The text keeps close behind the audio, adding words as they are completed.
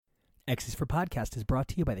X is for Podcast is brought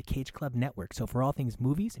to you by the Cage Club Network. So for all things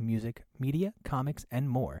movies, music, media, comics, and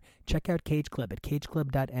more, check out Cage Club at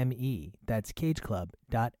cageclub.me. That's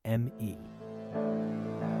cageclub.me.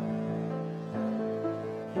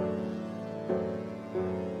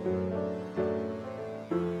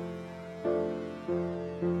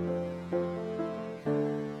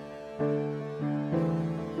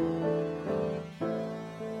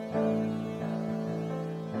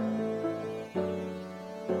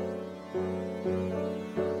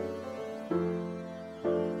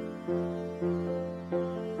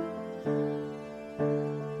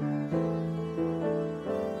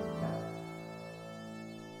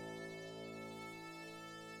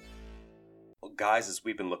 Guys, as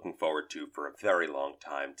we've been looking forward to for a very long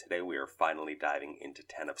time, today we are finally diving into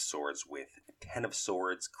Ten of Swords with Ten of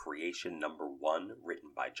Swords Creation Number 1, written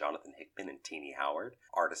by Jonathan Hickman and Tini Howard,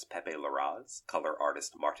 artist Pepe Larraz, color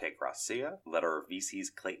artist Marte Gracia, letterer VC's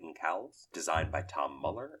Clayton Cowles, designed by Tom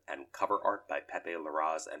Muller, and cover art by Pepe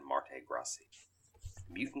Larraz and Marte Gracia.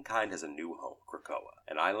 Mutant kind has a new home, Krakoa,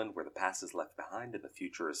 an island where the past is left behind and the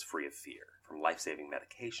future is free of fear. From life-saving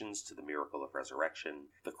medications to the miracle of resurrection,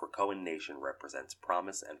 the Krakoan nation represents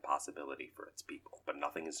promise and possibility for its people. But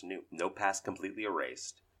nothing is new. No past completely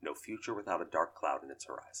erased, no future without a dark cloud in its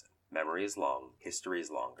horizon. Memory is long, history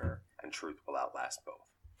is longer, and truth will outlast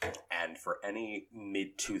both. And for any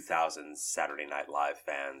mid-2000s Saturday Night Live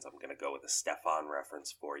fans, I'm going to go with a Stefan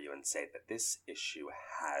reference for you and say that this issue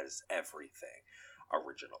has everything.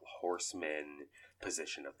 Original Horseman,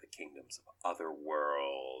 position of the kingdoms of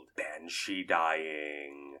Otherworld, Banshee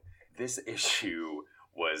dying. This issue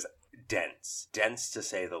was dense to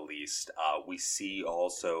say the least. We see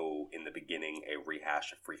also in the beginning a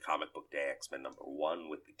rehash of Free Comic Book Day X-Men number 1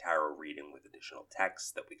 with the tarot reading with additional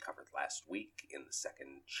text that we covered last week in the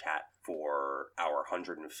second chat for our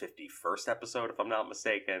 151st episode, if I'm not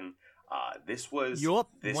mistaken. This was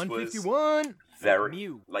 151. Very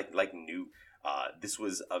new. Like new. This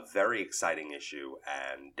was a very exciting issue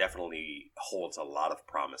and definitely holds a lot of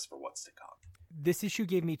promise for what's to come. This issue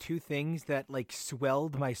gave me two things that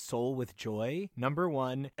swelled my soul with joy. Number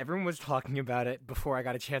one, everyone was talking about it before I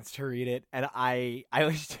got a chance to read it, and I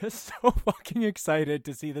was just so fucking excited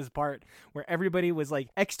to see this part where everybody was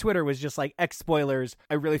X-Twitter was just X spoilers,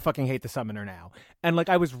 I really fucking hate the summoner now. And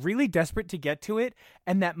I was really desperate to get to it,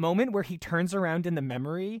 and that moment where he turns around in the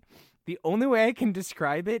memory, the only way I can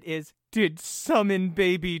describe it is, did summon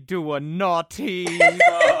baby do a naughty?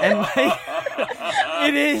 And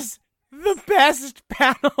it is the best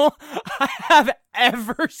panel I have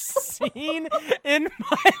ever seen in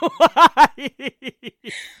my life.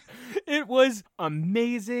 It was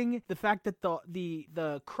amazing. The fact that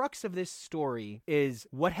the crux of this story is,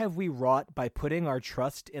 what have we wrought by putting our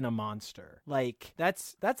trust in a monster?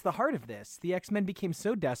 That's the heart of this. The X-Men became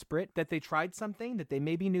so desperate that they tried something that they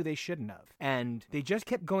maybe knew they shouldn't have. And they just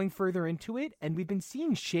kept going further into it, and we've been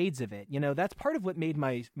seeing shades of it. That's part of what made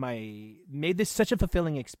made this such a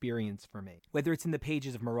fulfilling experience for me. Whether it's in the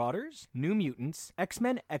pages of Marauders, New Mutants,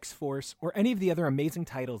 X-Men, X-Force, or any of the other amazing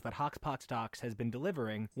titles that Hoxpox Docs has been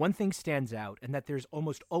delivering, one thing stands out, and that there's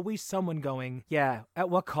almost always someone going, yeah, at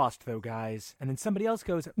what cost though, guys? And then somebody else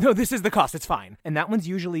goes, no, this is the cost, it's fine. And that one's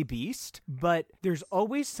usually Beast, but there's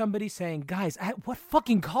always somebody saying, guys, at what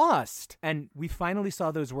fucking cost? And we finally saw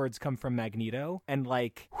those words come from Magneto, and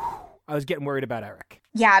I was getting worried about Eric.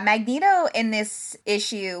 Yeah, Magneto in this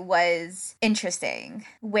issue was interesting,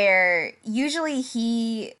 where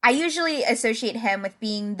I usually associate him with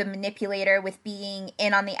being the manipulator, with being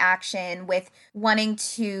in on the action, with wanting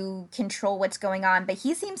to control what's going on, but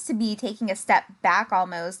he seems to be taking a step back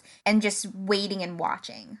almost and just waiting and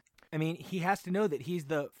watching. I mean, he has to know that he's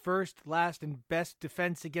the first, last, and best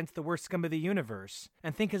defense against the worst scum of the universe.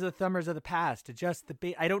 And think as the thumbers of the past. Adjust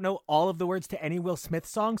the I don't know all of the words to any Will Smith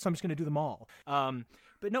song, so I'm just going to do them all.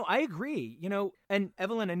 But no, I agree, and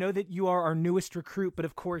Evelyn, I know that you are our newest recruit, but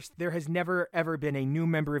of course there has never, ever been a new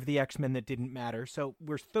member of the X-Men that didn't matter, so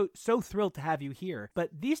we're so thrilled to have you here.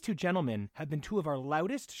 But these two gentlemen have been two of our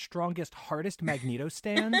loudest, strongest, hardest Magneto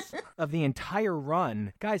stans of the entire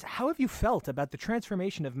run. Guys, how have you felt about the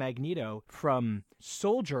transformation of Magneto from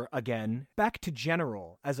soldier again back to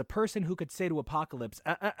general, as a person who could say to Apocalypse,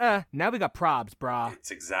 now we got probs, brah?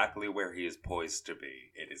 It's exactly where he is poised to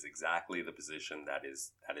be. It is exactly the position that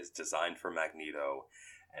is designed for Magneto,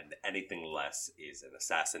 and anything less is an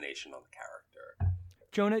assassination on the character.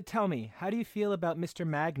 Jonah, tell me, how do you feel about Mr.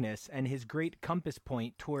 Magnus and his great compass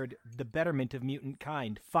point toward the betterment of mutant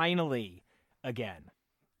kind, finally, again?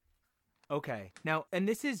 Okay. Now, and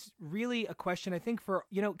this is really a question, I think, for,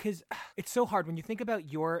 because it's so hard when you think about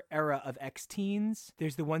your era of X-teens.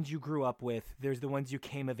 There's the ones you grew up with. There's the ones you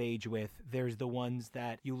came of age with. There's the ones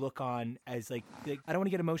that you look on as I don't want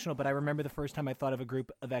to get emotional, but I remember the first time I thought of a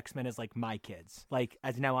group of X-Men as like my kids. Like,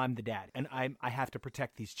 as now I'm the dad and I have to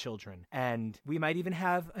protect these children. And we might even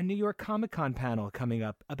have a New York Comic-Con panel coming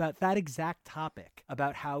up about that exact topic,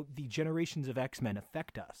 about how the generations of X-Men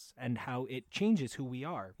affect us and how it changes who we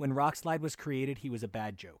are. When Rockslide was created, he was a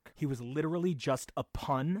bad joke. He was literally just a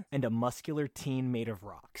pun and a muscular teen made of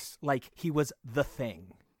rocks. Like, he was the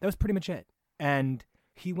Thing. That was pretty much it. And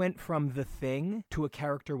he went from the Thing to a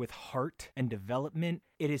character with heart and development.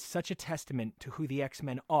 It is such a testament to who the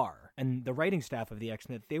X-Men are and the writing staff of the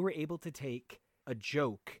X-Men. They were able to take a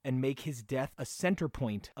joke and make his death a center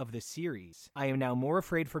point of the series. I am now more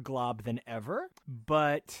afraid for Glob than ever,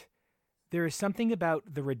 but there is something about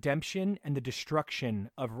the redemption and the destruction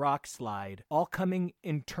of Rockslide all coming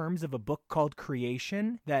in terms of a book called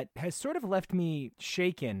Creation that has sort of left me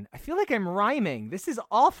shaken. I feel like I'm rhyming. This is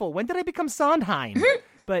awful. When did I become Sondheim?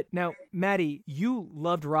 But now, Maddie, you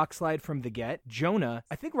loved Rockslide from the get. Jonah,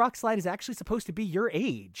 I think Rockslide is actually supposed to be your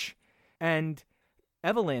age. And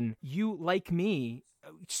Evelyn, you, like me,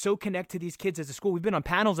 so connect to these kids as a school. We've been on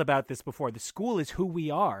panels about this before. The school is who we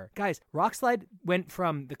are. Guys, Rockslide went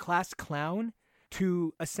from the class clown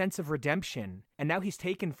to a sense of redemption, and now he's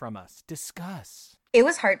taken from us. Discuss. It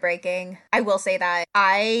was heartbreaking. I will say that.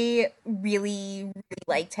 I really, really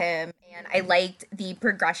liked him, and I liked the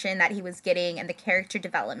progression that he was getting and the character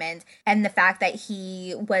development, and the fact that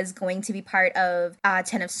he was going to be part of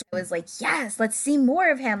Ten of Swords was like, yes, let's see more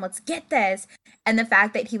of him. Let's get this. And the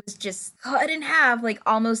fact that he was just cut in half, like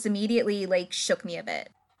almost immediately, like shook me a bit.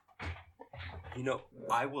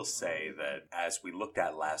 I will say that as we looked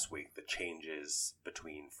at last week, the changes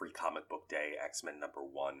between Free Comic Book Day, X-Men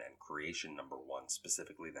 #1, and Creation #1,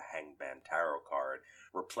 specifically the Hangman Tarot card,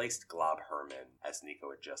 replaced Glob Herman, as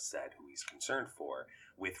Nico had just said, who he's concerned for,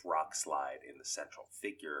 with Rockslide in the central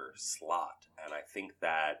figure slot. And I think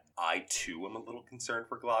that I, too, am a little concerned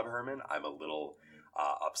for Glob Herman. I'm a little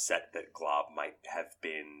upset that Glob might have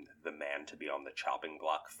been the man to be on the chopping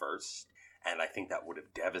block first. And I think that would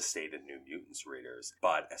have devastated New Mutants readers.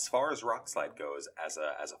 But as far as Rockslide goes, as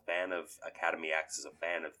a fan of Academy X, as a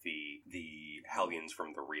fan of the Hellions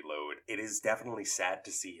from the Reload, it is definitely sad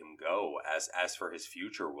to see him go. As for his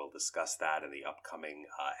future, we'll discuss that in the upcoming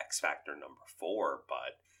X Factor #4.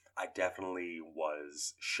 But I definitely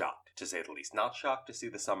was shocked, to say the least. Not shocked to see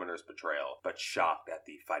the Summoner's betrayal, but shocked at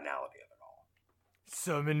the finality of it all.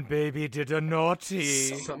 Summon Baby did a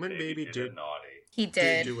naughty. Summon Baby did a naughty. He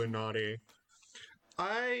did do a naughty.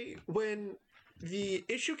 When the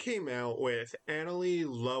issue came out with Annalie,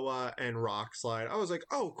 Loa, and Rockslide, I was like,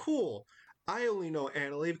 oh, cool. I only know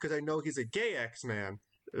Annalie because I know he's a gay X-Man.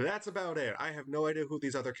 That's about it. I have no idea who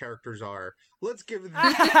these other characters are. Let's give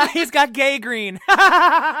He's got gay green.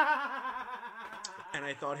 And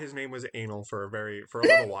I thought his name was Anal for a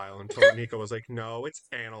little while until Nico was like, no, it's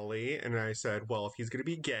Annalie. And I said, well, if he's going to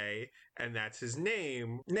be gay and that's his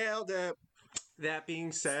name, nailed it. That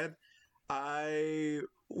being said, I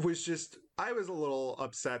was a little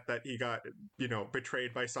upset that he got,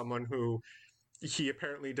 betrayed by someone who he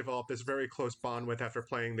apparently developed this very close bond with after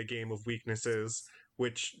playing the game of weaknesses,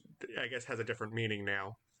 which I guess has a different meaning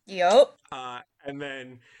now. Yep. And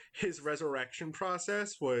then his resurrection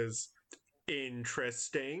process was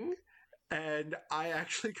interesting, and I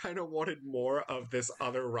actually kind of wanted more of this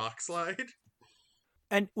other Rockslide.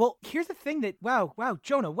 And, well, here's the thing that, wow,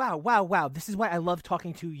 Jonah, wow. This is why I love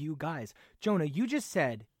talking to you guys. Jonah, you just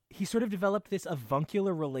said he sort of developed this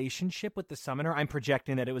avuncular relationship with the Summoner. I'm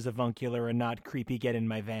projecting that it was avuncular and not creepy get in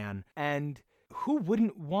my van. And who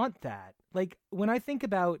wouldn't want that? Like, when I think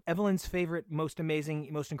about Evelyn's favorite, most amazing,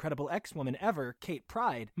 most incredible X-woman ever, Kate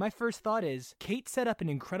Pryde, my first thought is, Kate set up an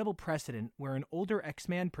incredible precedent where an older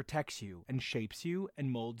X-Man protects you and shapes you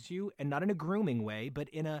and molds you, and not in a grooming way, but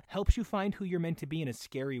in a helps you find who you're meant to be in a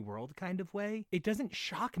scary world kind of way. It doesn't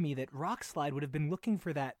shock me that Rockslide would have been looking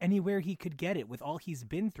for that anywhere he could get it with all he's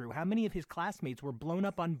been through. How many of his classmates were blown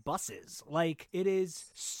up on buses? Like, it is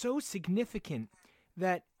so significant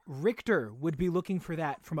that Richter would be looking for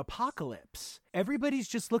that from Apocalypse. Everybody's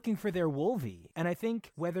just looking for their Wolvie. And I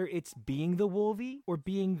think whether it's being the Wolvie or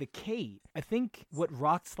being the Kate, I think what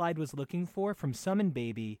Rockslide was looking for from Summon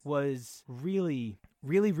Baby was really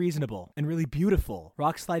reasonable and really beautiful.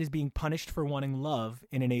 Rockslide is being punished for wanting love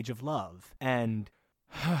in an age of love. And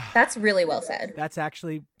That's really well said.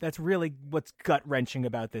 That's really what's gut wrenching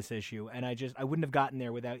about this issue. And I wouldn't have gotten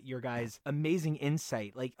there without your guys' amazing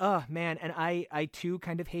insight. Like, oh man. And I too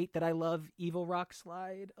kind of hate that I love Evil Rock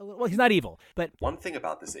Slide a little. Well, he's not evil, but one thing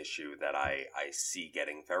about this issue that I see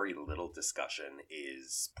getting very little discussion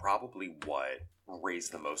is probably what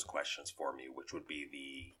raised the most questions for me, which would be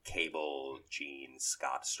the Cable, Jean,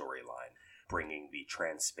 Scott storyline, bringing the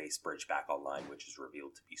trans space bridge back online, which is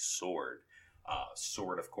revealed to be Sword.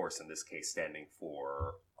 Sword, of course, in this case standing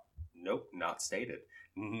for, nope, not stated.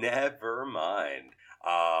 Never mind.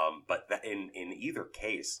 But in either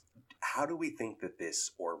case, how do we think that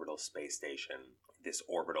this orbital space station, this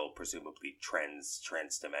orbital, presumably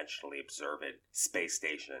trans-dimensionally observant space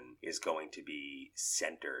station, is going to be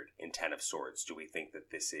centered in Ten of Swords? Do we think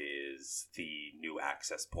that this is the new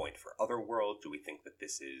access point for Otherworld? Do we think that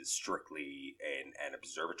this is strictly an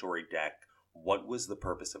observatory deck? What was the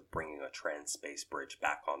purpose of bringing a trans-space bridge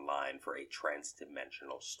back online for a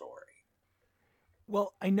trans-dimensional story?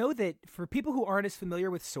 Well, I know that for people who aren't as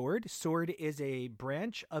familiar with Sword, Sword is a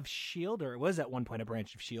branch of S.H.I.E.L.D., or it was at one point a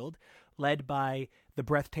branch of S.H.I.E.L.D., led by the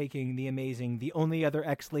breathtaking, the amazing, the only other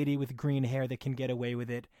ex-lady with green hair that can get away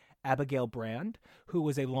with it, Abigail Brand, who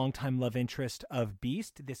was a longtime love interest of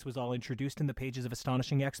Beast. This was all introduced in the pages of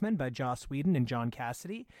Astonishing X-Men by Joss Whedon and John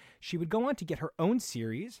Cassidy. She would go on to get her own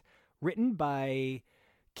series, written by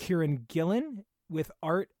Kieran Gillen, with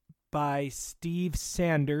art by Steve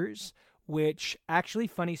Sanders, which actually,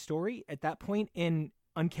 funny story, at that point in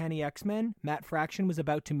Uncanny X-Men, Matt Fraction was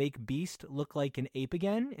about to make Beast look like an ape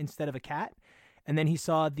again instead of a cat. And then he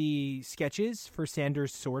saw the sketches for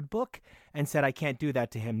Sanders' Sword book and said, I can't do that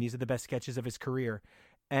to him. These are the best sketches of his career.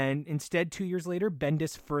 And instead, 2 years later,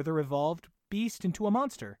 Bendis further evolved Beast into a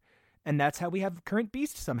monster. And that's how we have current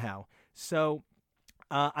Beast somehow. So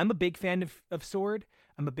I'm a big fan of Sword.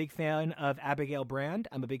 I'm a big fan of Abigail Brand.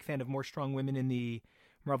 I'm a big fan of more strong women in the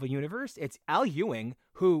Marvel Universe. It's Al Ewing,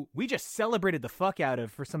 who we just celebrated the fuck out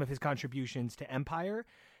of for some of his contributions to Empire.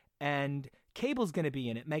 And Cable's going to be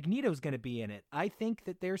in it. Magneto's going to be in it. I think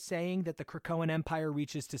that they're saying that the Krakoan Empire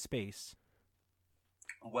reaches to space.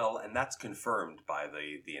 Well, and that's confirmed by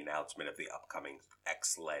the announcement of the upcoming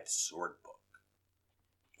X-led Sword book,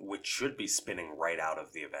 which should be spinning right out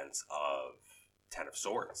of the events of Ten of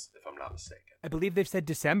Swords, if I'm not mistaken. I believe they've said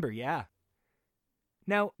December, yeah.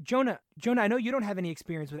 Now, Jonah, I know you don't have any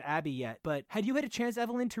experience with Abby yet, but had you had a chance,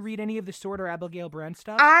 Evelyn, to read any of the Sword or Abigail Brand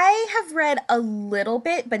stuff? I have read a little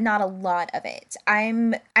bit, but not a lot of it.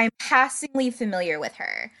 I'm passingly familiar with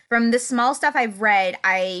her. From the small stuff I've read,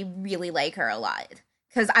 I really like her a lot.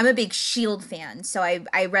 Because I'm a big S.H.I.E.L.D. fan, so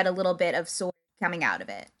I read a little bit of Sword coming out of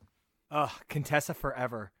it. Ugh, Contessa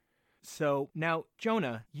forever. So now,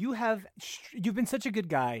 Jonah, you've been such a good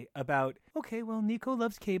guy about, okay, well, Nico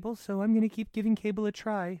loves Cable, so I'm going to keep giving Cable a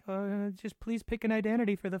try. Just please pick an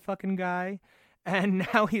identity for the fucking guy. And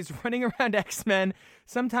now he's running around X-Men.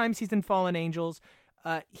 Sometimes he's in Fallen Angels.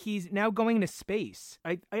 He's now going into space.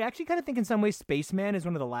 I actually kind of think in some ways Spaceman is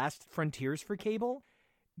one of the last frontiers for Cable.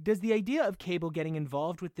 Does the idea of Cable getting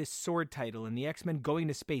involved with this Sword title and the X-Men going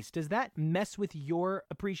to space, does that mess with your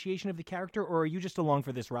appreciation of the character, or are you just along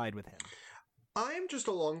for this ride with him? I'm just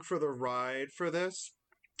along for the ride for this.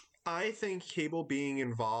 I think Cable being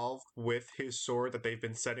involved with his sword that they've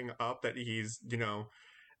been setting up, that he's,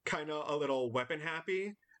 kind of a little weapon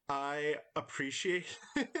happy, I appreciate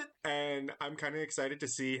it. And I'm kind of excited to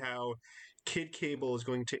see how Kid Cable is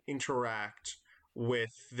going to interact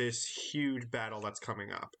with this huge battle that's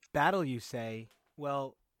coming up. Battle, you say?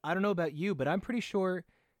 Well, I don't know about you, but I'm pretty sure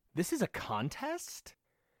this is a contest?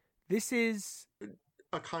 This is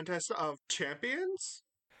a contest of champions?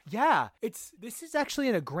 Yeah, this is actually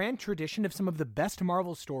in a grand tradition of some of the best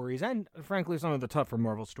Marvel stories, and frankly some of the tougher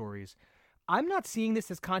Marvel stories. I'm not seeing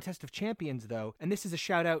this as Contest of Champions, though, and this is a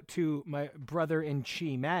shout out to my brother in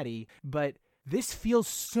Chi, Maddie, but this feels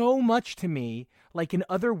so much to me like an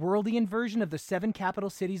otherworldian version of the 7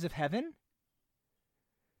 capital cities of heaven.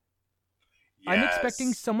 Yes. I'm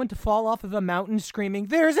expecting someone to fall off of a mountain screaming,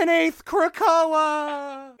 "There's an 8th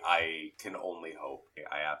Krakoa!" I can only hope.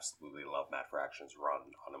 I absolutely love Matt Fraction's run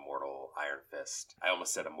on Immortal Iron Fist. I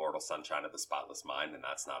almost said Immortal Sunshine of the Spotless Mind, and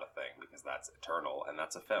that's not a thing because that's Eternal, and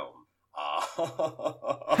that's a film.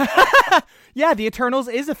 Yeah, The Eternals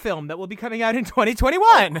is a film that will be coming out in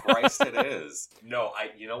 2021. Oh, Christ, it is. No,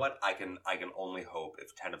 you know what? I can only hope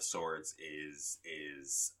if Ten of Swords is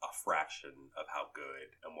a fraction of how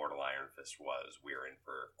good Immortal Iron Fist was, we're in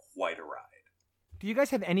for quite a ride. Do you guys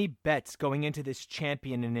have any bets going into this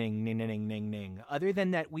championing, other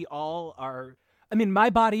than that we all are... I mean, my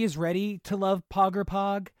body is ready to love Pogger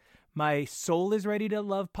Pog. My soul is ready to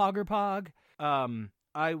love Pogger Pog.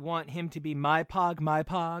 I want him to be my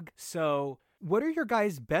Pog. So what are your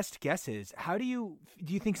guys' best guesses? Do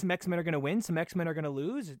you think some X-Men are going to win? Some X-Men are going to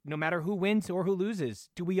lose? No matter who wins or who loses,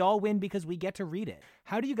 do we all win because we get to read it?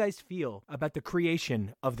 How do you guys feel about the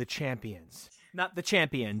creation of the champions? Not the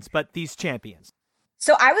champions, but these champions.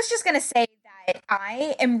 So I was just going to say that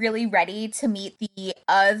I am really ready to meet the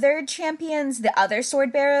other champions, the other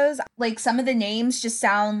sword bearers. Like, some of the names just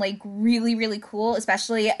sound like really, really cool,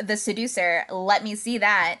 especially the seducer. Let me see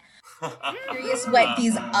that. I'm curious what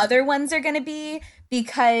these other ones are going to be,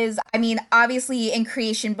 because, I mean, obviously in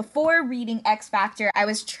creation, before reading X Factor, I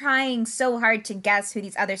was trying so hard to guess who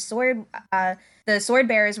these other the sword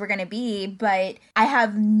bearers were going to be, but I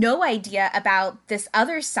have no idea about this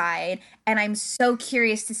other side, and I'm so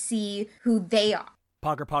curious to see who they are.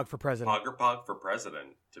 Pog for president. Pog for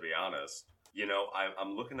president, to be honest. You know,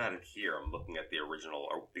 I'm looking at it here. I'm looking at the original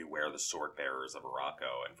Beware the Sword Bearers of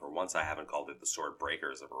Arakko, and for once I haven't called it the Sword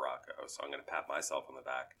Breakers of Arakko, so I'm going to pat myself on the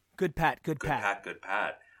back. Good pat.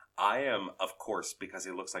 I am, of course, because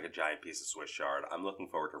he looks like a giant piece of Swiss chard, I'm looking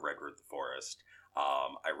forward to Redroot the Forest.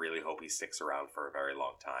 I really hope he sticks around for a very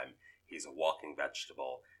long time. He's a walking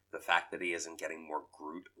vegetable. The fact that he isn't getting more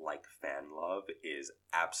Groot-like fan love is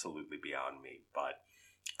absolutely beyond me, but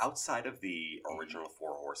outside of the original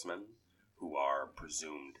Four Horsemen, who are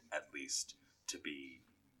presumed at least to be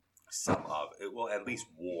at least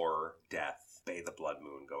War, Death, Bay the Blood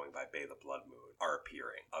Moon, going by Bay the Blood Moon, are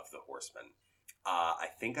appearing of the Horsemen. I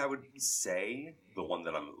think I would say the one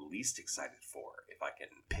that I'm least excited for, if I can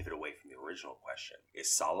pivot away from the original question,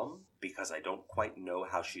 is Solemn, because I don't quite know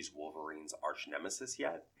how she's Wolverine's arch nemesis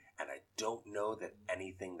yet, and I don't know that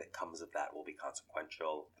anything that comes of that will be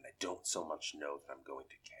consequential, and I don't so much know that I'm going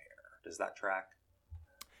to care. Does that track?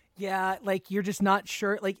 Yeah, like, you're just not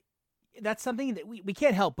sure. Like, that's something that we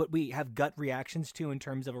can't help but we have gut reactions to in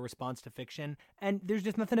terms of a response to fiction. And there's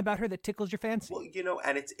just nothing about her that tickles your fancy. Well, you know,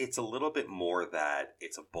 and it's a little bit more that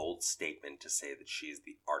it's a bold statement to say that she's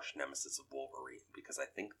the arch nemesis of Wolverine, because I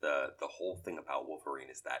think the whole thing about Wolverine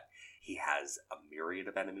is that he has a myriad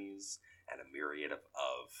of enemies and a myriad of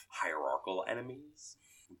hierarchical enemies.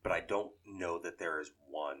 But I don't know that there is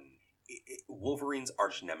one. Wolverine's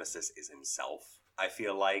arch nemesis is himself, I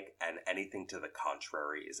feel like, and anything to the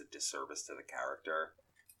contrary is a disservice to the character.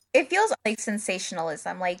 It feels like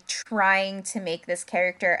sensationalism, like trying to make this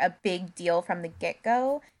character a big deal from the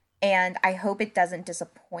get-go, and I hope it doesn't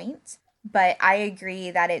disappoint. But I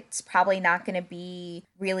agree that it's probably not going to be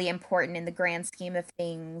really important in the grand scheme of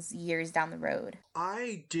things years down the road.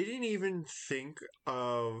 I didn't even think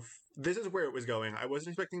of... This is where it was going. I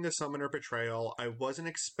wasn't expecting the summoner betrayal. I wasn't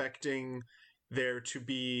expecting there to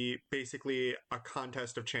be basically a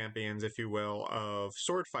contest of champions, if you will, of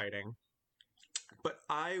sword fighting. But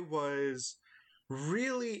I was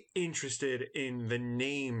really interested in the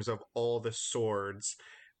names of all the swords,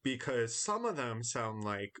 because some of them sound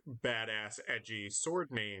like badass, edgy sword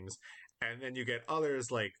names, and then you get others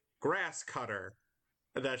like Grass Cutter.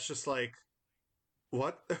 That's just like,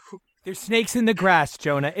 what? There's snakes in the grass,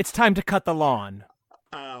 Jonah. It's time to cut the lawn.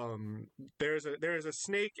 There's a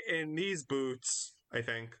snake in these boots, I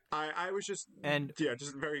think. I was just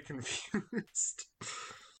very confused.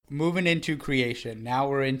 Moving into creation. Now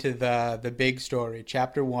we're into the big story.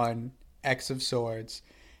 Chapter 1, X of Swords.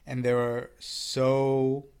 And there are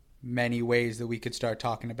so many ways that we could start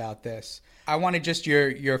talking about this. I wanted just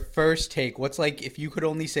your first take. What's like if you could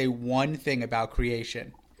only say one thing about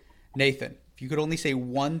creation? Nathan, if you could only say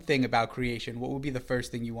one thing about creation, what would be the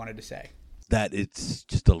first thing you wanted to say? That it's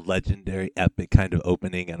just a legendary, epic kind of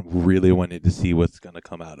opening, and I'm really wanted to see what's going to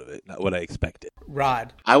come out of it, not what I expected.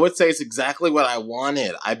 Rod? I would say it's exactly what I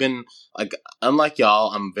wanted. I've been, like, unlike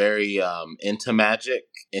y'all, I'm very into magic,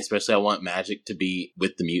 especially I want magic to be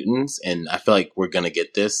with the mutants, and I feel like we're going to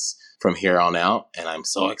get this from here on out, and I'm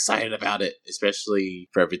so excited about it, especially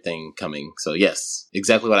for everything coming. So yes,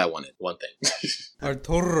 exactly what I wanted. One thing.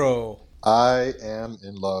 Arturo? I am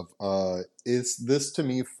in love. This to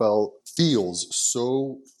me feels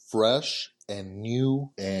so fresh and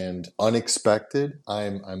new and unexpected.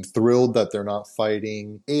 I'm thrilled that they're not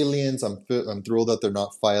fighting aliens. I'm thrilled that they're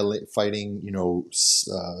not fighting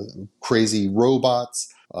crazy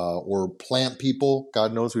robots or plant people.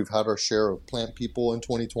 God knows we've had our share of plant people in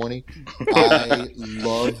 2020. I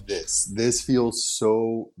love this. This feels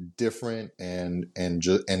so different and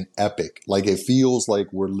epic. Like, it feels like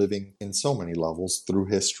we're living in so many levels through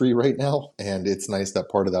history right now, and it's nice that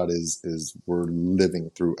part of that is we're living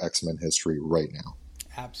through X-Men history right now.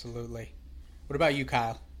 Absolutely. What about you,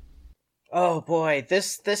 Kyle? Oh boy,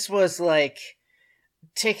 this was like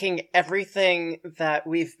taking everything that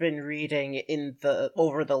we've been reading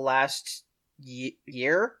over the last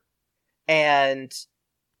year and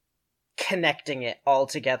connecting it all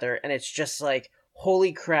together, and it's just like,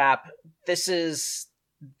 holy crap, this is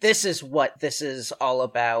what this is all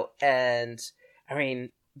about. And I mean,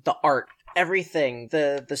 the art, everything,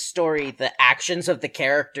 the story, the actions of the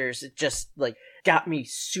characters, it just like got me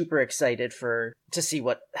super excited to see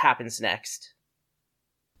what happens next.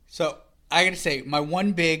 So I gotta say, my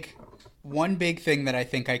one big thing that I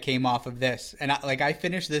think I came off of this, and I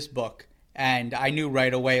finished this book and I knew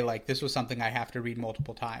right away, like, this was something I have to read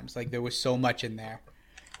multiple times. Like, there was so much in there.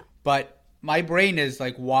 But my brain is,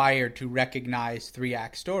 like, wired to recognize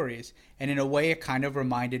 3-act stories. And in a way, it kind of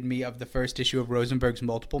reminded me of the first issue of Rosenberg's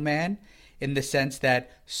Multiple Man, in the sense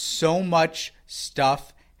that so much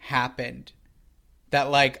stuff happened that,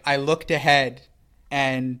 like, I looked ahead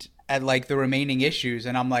and at, like, the remaining issues,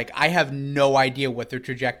 and I'm like, I have no idea what the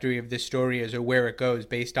trajectory of this story is or where it goes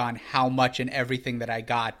based on how much and everything that I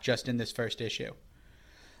got just in this first issue.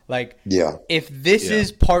 Like, if this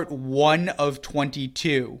is part 1 of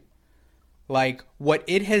 22, like, what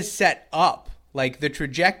it has set up, like, the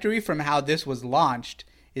trajectory from how this was launched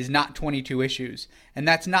is not 22 issues. And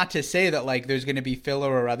that's not to say that, like, there's going to be filler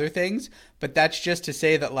or other things, but that's just to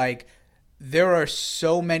say that, like, there are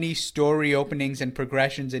so many story openings and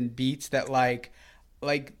progressions and beats that like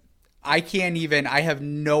I have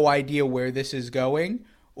no idea where this is going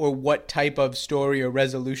or what type of story or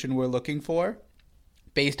resolution we're looking for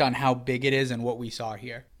based on how big it is and what we saw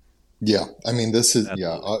here. Yeah, I mean, this is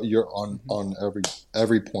you're on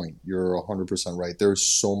every point. You're 100% right. There's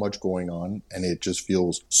so much going on, and it just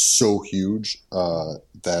feels so huge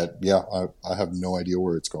that I have no idea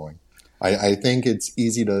where it's going. I think it's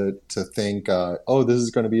easy to think, this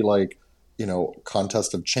is going to be like,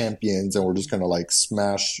 contest of champions, and we're just going to like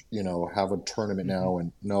smash, have a tournament now,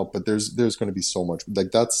 and no, but there's going to be so much.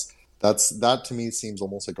 Like that to me seems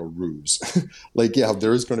almost like a ruse. Like, yeah,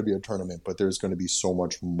 there is going to be a tournament, but there's going to be so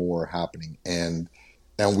much more happening, and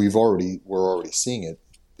we're already seeing it.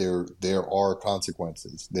 There are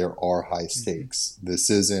consequences. There are high stakes.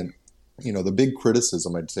 This isn't, the big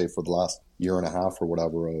criticism, I'd say, for the last year and a half or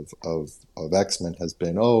whatever of X-Men has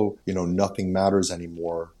been, nothing matters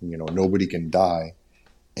anymore. Nobody can die.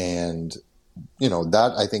 And,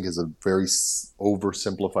 that I think is a very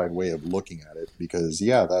oversimplified way of looking at it, because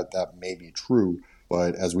that may be true.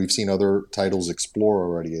 But as we've seen other titles explore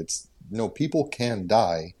already, it's, people can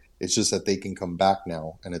die. It's just that they can come back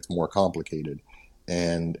now, and it's more complicated.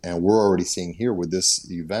 And we're already seeing here with this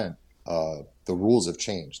event, the rules have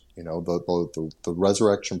changed. The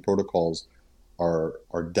resurrection protocols are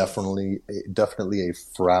definitely a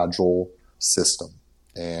fragile system,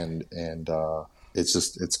 and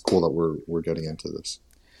it's cool that we're getting into this.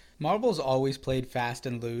 Marvel's always played fast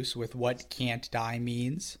and loose with what can't die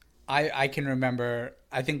means. I can remember,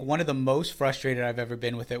 I think one of the most frustrated I've ever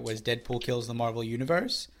been with it was Deadpool Kills the Marvel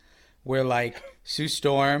Universe, where like Sue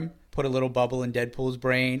Storm put a little bubble in Deadpool's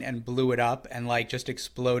brain and blew it up and like just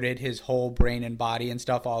exploded his whole brain and body and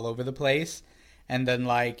stuff all over the place. And then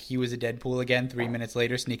like he was a Deadpool again 3 minutes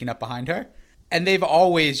later, sneaking up behind her. And they've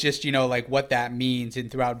always just, like what that means and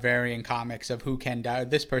throughout varying comics of who can die.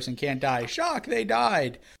 This person can't die. Shock, they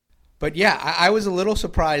died. But yeah, I was a little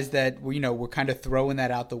surprised that, we're kind of throwing that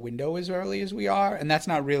out the window as early as we are. And that's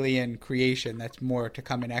not really in creation. That's more to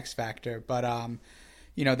come in X Factor. But,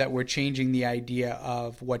 that we're changing the idea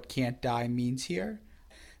of what can't die means here.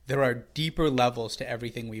 There are deeper levels to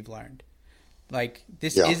everything we've learned. Like,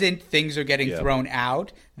 this isn't things are getting thrown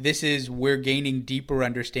out. This is we're gaining deeper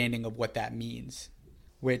understanding of what that means,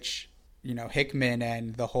 which, Hickman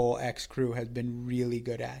and the whole X crew has been really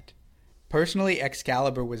good at. Personally,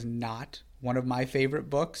 Excalibur was not one of my favorite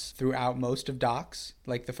books throughout most of Doc's,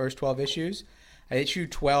 like the first 12 issues. Issue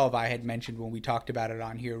 12, I had mentioned when we talked about it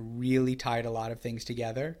on here, really tied a lot of things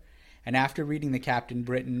together. And after reading the Captain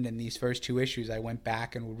Britain and these first 2 issues, I went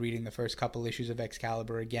back and was reading the first couple issues of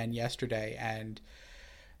Excalibur again yesterday. And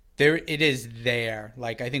it is there.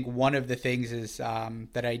 Like, I think one of the things is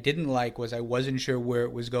that I didn't like was I wasn't sure where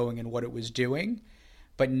it was going and what it was doing.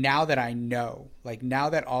 But now that I know, like now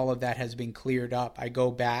that all of that has been cleared up, I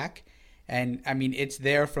go back and, I mean, it's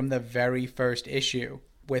there from the very first issue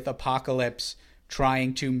with Apocalypse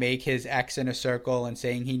trying to make his X in a circle and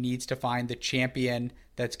saying he needs to find the champion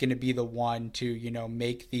that's going to be the one to,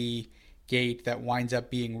 make the gate that winds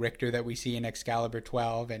up being Richter that we see in Excalibur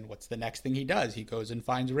 12. And what's the next thing he does? He goes and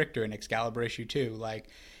finds Richter in Excalibur issue 2. Like,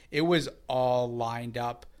 it was all lined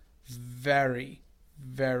up very,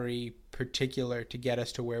 very particular to get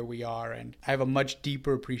us to where we are. And I have a much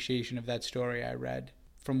deeper appreciation of that story I read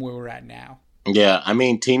from where we're at now. Yeah, I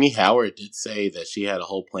mean, Teenie Howard did say that she had a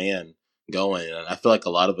whole plan going. And I feel like a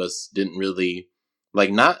lot of us didn't really, like,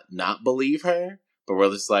 not believe her, but we're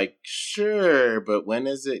just like, sure, but when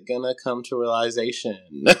is it gonna come to realization?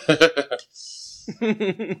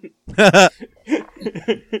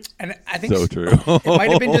 And I think So true. it might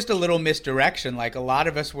have been just a little misdirection. Like, a lot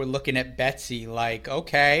of us were looking at Betsy like,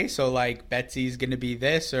 okay, so like Betsy's gonna be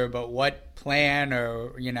this, or but what plan,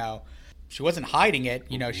 or she wasn't hiding it.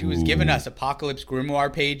 She was giving us Apocalypse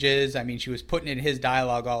grimoire pages. I mean, she was putting in his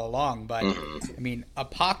dialogue all along. But I mean,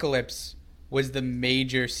 Apocalypse was the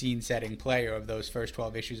major scene-setting player of those first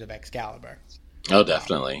 12 issues of Excalibur. Oh,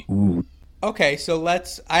 definitely. Okay, so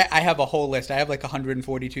I have a whole list. I have like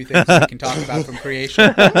 142 things we can talk about from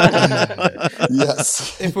creation.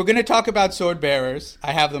 Yes. If we're going to talk about sword bearers,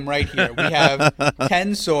 I have them right here. We have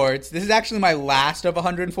 10 swords. This is actually my last of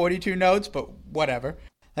 142 notes, but whatever.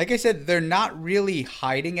 Like I said, they're not really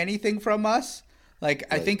hiding anything from us. Like,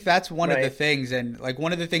 I think that's one of the things, and like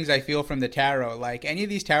one of the things I feel from the tarot, like any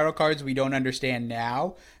of these tarot cards we don't understand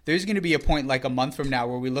now, there's going to be a point like a month from now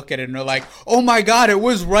where we look at it and we're like, oh my God, it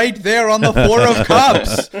was right there on the Four of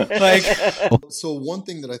Cups. Like, so one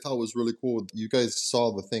thing that I thought was really cool, you guys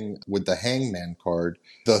saw the thing with the Hangman card,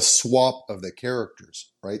 the swap of the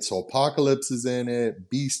characters, right? So Apocalypse is in it,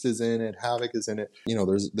 Beast is in it, Havoc is in it.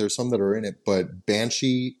 There's some that are in it, but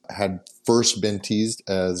Banshee had first been teased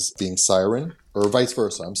as being Siren, or vice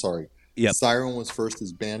versa. I'm sorry. Yep. Siren was first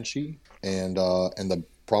as Banshee, and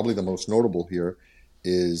probably the most notable here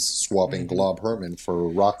is swapping Glob Herman for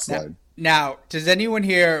Rockslide. Now, does anyone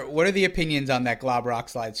here, what are the opinions on that Glob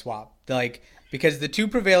Rockslide swap? Like, because the two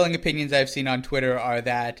prevailing opinions I've seen on Twitter are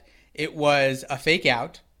that it was a fake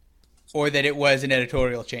out, or that it was an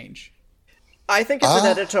editorial change. I think it's an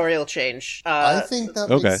editorial change. I think that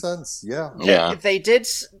makes sense. Yeah. Yeah. They did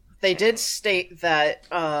state that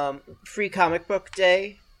Free Comic Book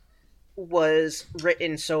Day was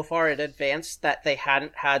written so far in advance that they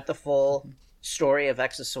hadn't had the full story of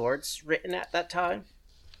X of Swords written at that time.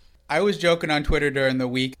 I was joking on Twitter during the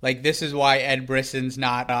week, like, this is why Ed Brisson's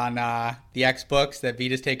not on the X books, that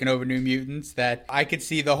Vita's taken over New Mutants, that I could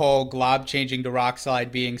see the whole Glob changing to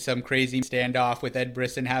Rockslide being some crazy standoff with Ed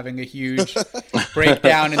Brisson having a huge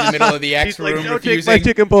breakdown in the middle of the X room, like, "Don't take my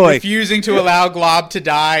chicken boy." refusing to allow Glob to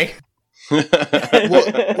die.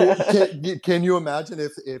 Can you imagine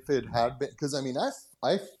if it had been? Because I mean,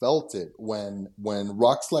 I felt it when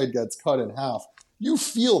Rockslide gets cut in half. You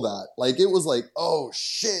feel that, like, it was like, oh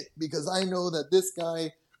shit, because I know that this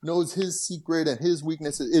guy knows his secret and his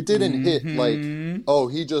weaknesses. It didn't hit like, oh,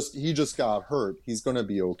 he just got hurt, he's gonna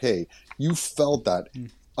be okay. You felt that.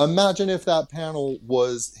 Imagine if that panel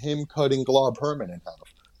was him cutting Glob Herman in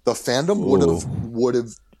half. The fandom would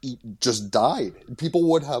have just died. People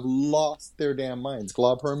would have lost their damn minds.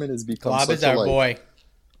 Glob Herman has become Glob such is our boy.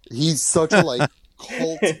 He's such a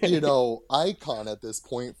cult, icon at this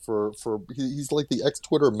point for he's like the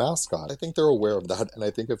ex-Twitter mascot. I think they're aware of that, and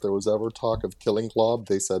I think if there was ever talk of killing Glob,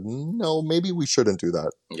 they said, no, maybe we shouldn't do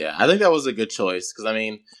that. Yeah, I think that was a good choice, because I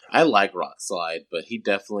mean, I like Rockslide, but he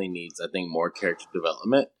definitely needs, I think, more character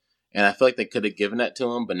development. And I feel like they could have given that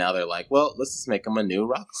to him, but now they're like, well, let's just make him a new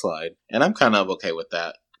Rockslide. And I'm kind of okay with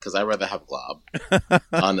that, because I'd rather have Glob.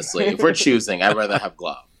 Honestly, if we're choosing, I'd rather have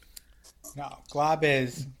Glob. No, Glob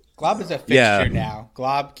is a fixture now.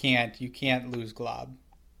 You can't lose Glob.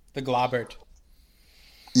 The Globert.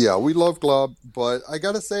 Yeah, we love Glob, but I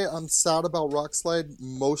gotta say I'm sad about Rockslide,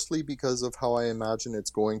 mostly because of how I imagine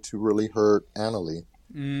it's going to really hurt Annalie.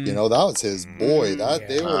 That was his boy.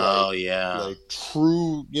 They were like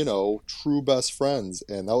true best friends,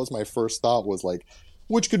 and that was my first thought, was like,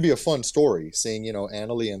 which could be a fun story, seeing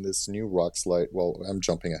Annalie and this new Rockslide. Well, I'm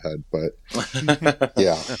jumping ahead, but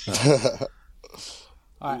yeah.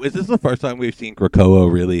 Is this the first time we've seen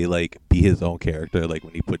Krakoa really like be his own character? Like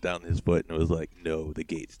when he put down his foot and it was like, no, the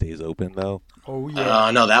gate stays open though. Oh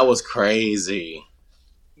yeah. No, that was crazy.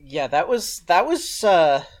 Yeah, that was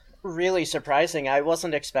really surprising. I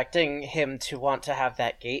wasn't expecting him to want to have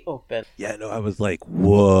that gate open. Yeah, no, I was like,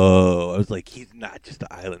 whoa. I was like, he's not just an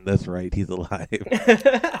island. That's right, he's alive.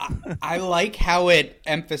 I like how it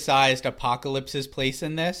emphasized Apocalypse's place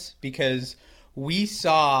in this, because we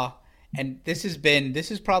saw, and this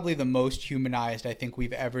is probably the most humanized I think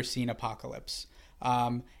we've ever seen Apocalypse.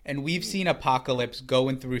 And we've seen Apocalypse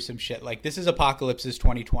going through some shit. Like, this is Apocalypse's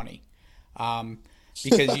 2020.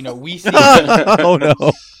 Because, we see oh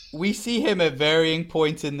no. We see him at varying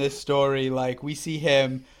points in this story. Like, we see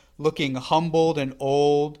him looking humbled and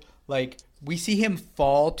old. Like, we see him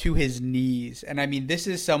fall to his knees. And I mean, this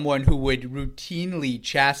is someone who would routinely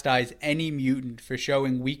chastise any mutant for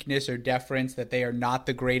showing weakness or deference, that they are not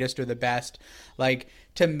the greatest or the best. Like,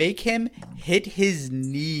 to make him hit his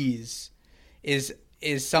knees is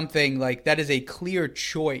something like that is a clear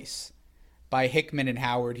choice by Hickman and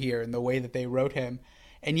Howard here in the way that they wrote him.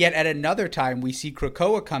 And yet at another time we see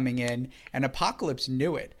Krakoa coming in, and Apocalypse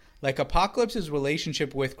knew it. Like, Apocalypse's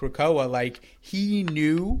relationship with Krakoa, like, he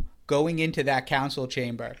knew going into that council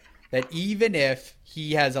chamber that even if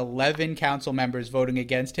he has 11 council members voting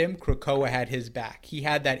against him, Krakoa had his back. He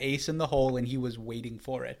had that ace in the hole, and he was waiting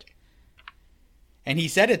for it. And he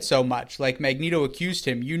said it so much. Like, Magneto accused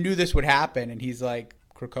him, you knew this would happen. And he's like,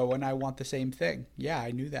 Krakoa and I want the same thing. Yeah,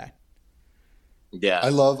 I knew that. Yeah. I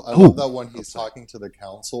love that when he's talking to the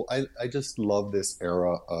council. I just love this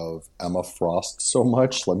era of Emma Frost so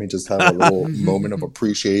much. Let me just have a little moment of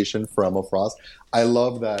appreciation for Emma Frost. I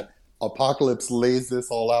love that Apocalypse lays this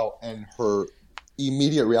all out, and her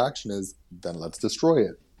immediate reaction is, then let's destroy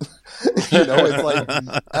it. It's like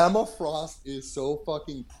Emma Frost is so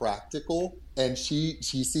fucking practical, and she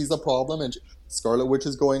sees a problem, and Scarlet Witch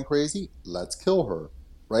is going crazy. Let's kill her,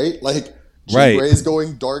 right? Like, Jean Grey is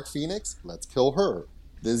going Dark Phoenix. Let's kill her.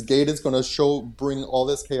 This gate is going to bring all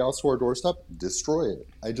this chaos to our doorstep. Destroy it.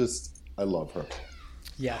 I love her.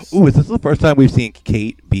 Yes. Ooh, is this the first time we've seen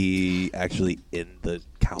Kate be actually in the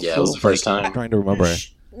council? Yeah, it was the first time. I'm trying to remember.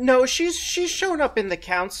 No, she's shown up in the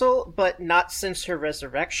council, but not since her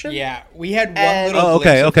resurrection. Yeah, we had one little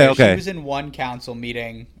glimpse of her. She was in one council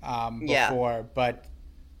meeting before, but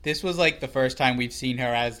this was like the first time we've seen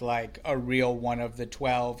her as like a real one of the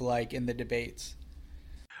 12, like in the debates.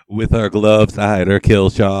 With her gloves, I had her kill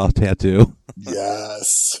Shaw tattoo.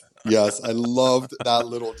 Yes. Yes, I loved that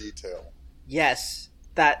little detail. Yes,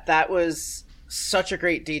 that was such a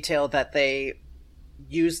great detail that they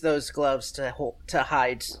used those gloves to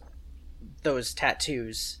hide those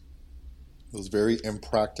tattoos. Those very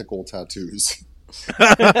impractical tattoos.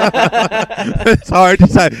 It's hard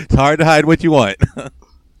to hide what you want.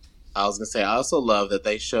 I was gonna say, I also love that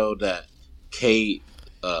they showed that Kate,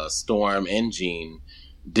 Storm, and Jean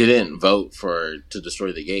didn't vote to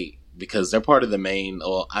destroy the gate because they're part of the main.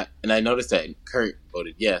 Well, I noticed that Kurt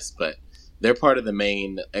voted yes, but they're part of the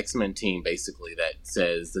main X-Men team basically that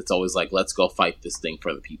says it's always like, let's go fight this thing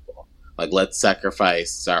for the people. Like, let's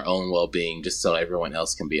sacrifice our own well-being just so everyone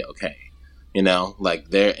else can be okay. Like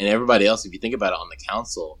and everybody else, if you think about it, on the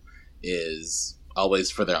council is always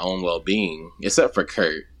for their own well-being, except for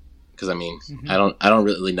Kurt. Because I don't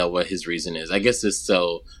really know what his reason is. I guess it's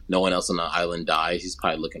so no one else on the island dies. He's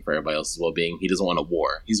probably looking for everybody else's well-being. He doesn't want a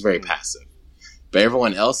war. He's very passive. But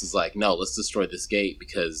everyone else is like, no, let's destroy this gate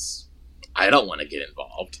because I don't want to get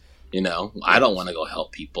involved. I don't want to go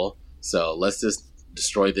help people. So let's just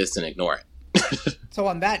destroy this and ignore it. So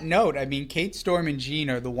on that note, Kate, Storm, and Jean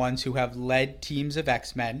are the ones who have led teams of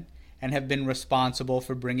X-Men and have been responsible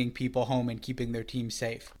for bringing people home and keeping their team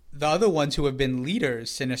safe. The other ones who have been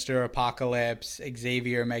leaders, Sinister, Apocalypse,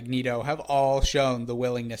 Xavier, Magneto, have all shown the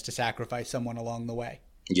willingness to sacrifice someone along the way.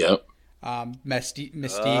 Yep. Mystique in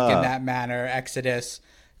that manner, Exodus,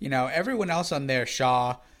 everyone else on there,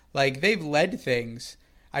 Shaw, like they've led things.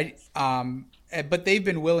 But they've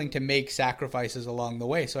been willing to make sacrifices along the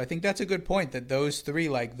way. So I think that's a good point that those three,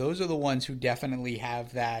 like those are the ones who definitely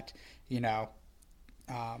have that,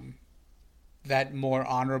 that more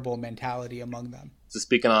honorable mentality among them. So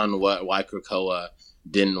speaking on why Krakoa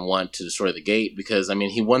didn't want to destroy the gate, because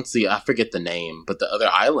he wants I forget the name, but the other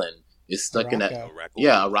island is stuck Araka. in that.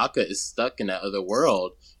 Yeah, Araka is stuck in that other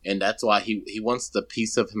world, and that's why he wants the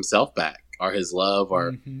piece of himself back, or his love,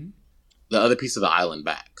 or the other piece of the island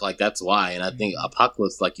back. Like that's why, and I think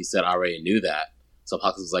Apocalypse, like you said, already knew that. So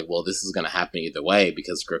Apocalypse was like, well, this is going to happen either way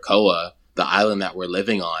because Krakoa, the island that we're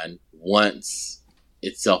living on, wants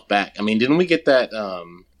itself back. Didn't we get that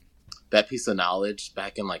that piece of knowledge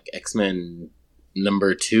back in like X-Men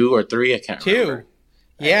number 2 or 3? I can't remember.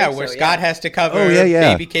 Yeah, where Scott has to cover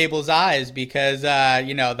Baby Cable's eyes because,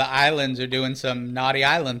 the islands are doing some naughty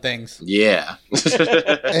island things. Yeah.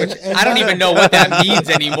 I don't even know what that means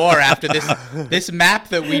anymore after this map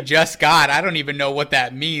that we just got. I don't even know what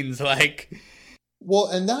that means. Like, well,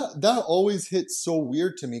 and that always hits so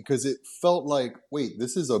weird to me because it felt like, wait,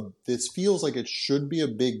 this feels like it should be a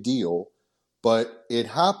big deal, but it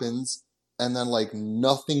happens and then like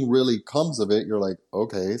nothing really comes of it. You're like,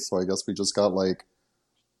 okay, so I guess we just got like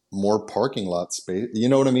more parking lot space. You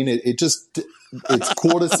know what I mean? It's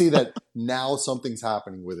cool to see that now something's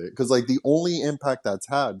happening with it. Because like the only impact that's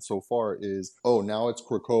had so far is, now it's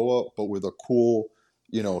Krakoa, but with a cool,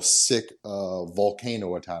 sick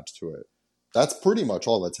volcano attached to it. That's pretty much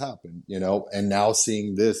all that's happened, and now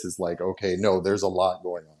seeing this is like, okay, no, there's a lot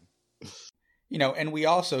going on. And we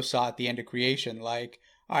also saw at the end of Creation, like,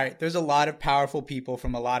 all right, there's a lot of powerful people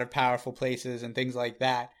from a lot of powerful places and things like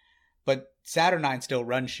that. But Saturnine still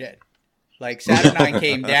runs shit. Like, Saturnine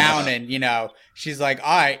came down and, you know, she's like,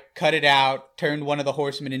 all right, cut it out, turned one of the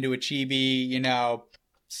horsemen into a chibi, you know,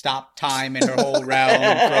 stopped time in her whole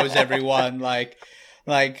realm, froze everyone. Like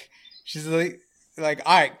she's like,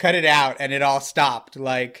 all right, cut it out. And it all stopped.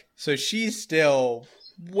 Like, so she's still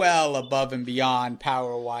well above and beyond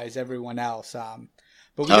power-wise everyone else. But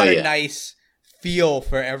we got a nice feel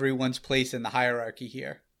for everyone's place in the hierarchy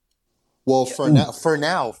here. Well, for now,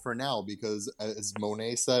 because as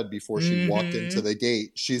Monet said before she walked into the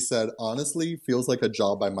gate, she said, honestly, feels like a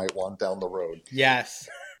job I might want down the road. Yes.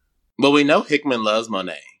 But we know Hickman loves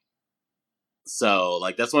Monet. So,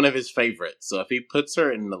 like, that's one of his favorites. So if he puts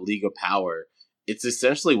her in the League of Power, it's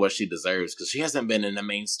essentially what she deserves, because she hasn't been in the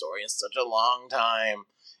main story in such a long time.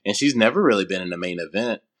 And she's never really been in the main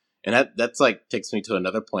event. And that's like, takes me to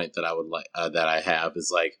another point that I would like, that I have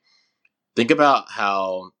is like, think about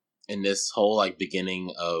how in this whole like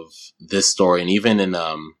beginning of this story, and even in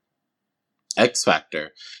X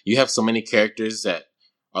Factor, you have so many characters that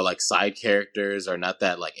are like side characters or not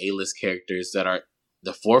that like A-list characters that are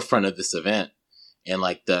the forefront of this event, and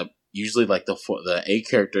like usually like the A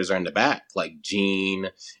characters are in the back, like Jean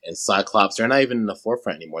and Cyclops. They're not even in the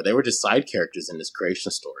forefront anymore. They were just side characters in this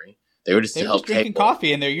creation story. They were just to help drinking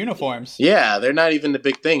coffee in their uniforms. Yeah, they're not even the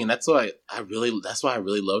big thing, and that's why I really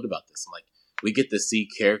loved about this. I'm like, we get to see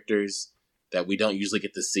characters that we don't usually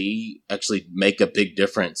get to see actually make a big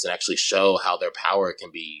difference and actually show how their power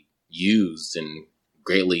can be used and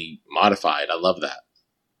greatly modified. I love that.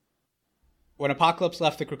 When Apocalypse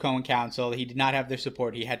left the Krakoan Council, he did not have their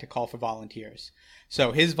support. He had to call for volunteers.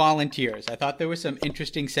 So his volunteers, I thought there was some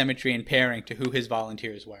interesting symmetry and pairing to who his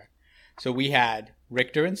volunteers were. So we had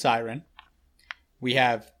Richter and Siren. We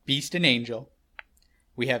have Beast and Angel.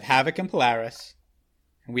 We have Havoc and Polaris.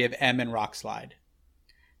 And we have M and Rockslide.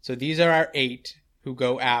 So these are our 8 who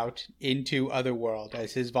go out into Otherworld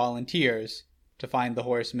as his volunteers to find the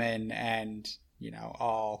Horsemen and, you know,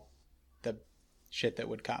 all the shit that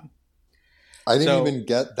would come. I didn't even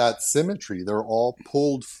get that symmetry. They're all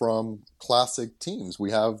pulled from classic teams.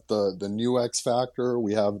 We have the new X Factor.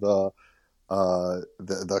 We have the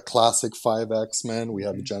classic 5 X-Men. We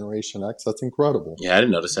have the Generation X. That's incredible. Yeah, I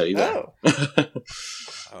didn't notice that either.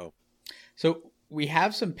 Oh. So we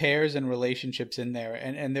have some pairs and relationships in there,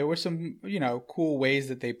 and there were some, you know, cool ways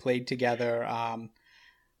that they played together.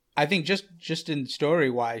 I think just in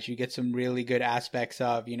story-wise, you get some really good aspects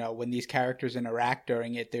of, you know, when these characters interact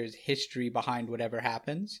during it, there's history behind whatever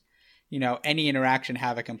happens. You know, any interaction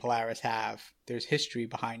Havoc and Polaris have, there's history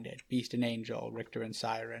behind it. Beast and Angel, Richter and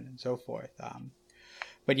Siren, and so forth.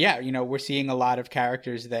 But yeah, you know, we're seeing a lot of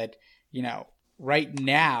characters that, you know, right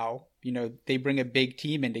now, you know, they bring a big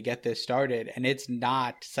team in to get this started, and it's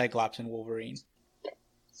not Cyclops and Wolverine.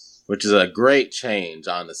 Which is a great change,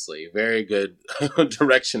 honestly. Very good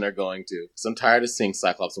direction they're going to. Because I'm tired of seeing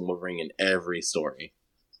Cyclops and Wolverine in every story.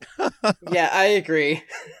 Yeah, I agree.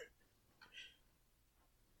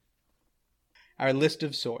 Our list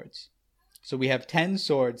of swords. So we have 10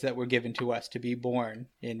 swords that were given to us to be born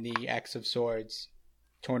in the X of Swords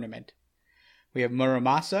tournament. We have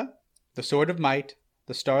Muramasa, the Sword of Might,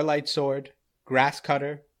 the Starlight Sword, Grass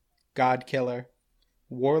Cutter, God Killer,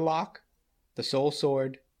 Warlock, the Soul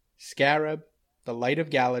Sword, Scarab, the Light of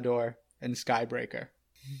Galador, and Skybreaker.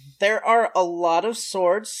 There are a lot of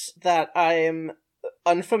swords that I am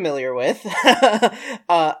unfamiliar with.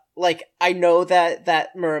 Like, I know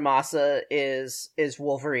that Muramasa is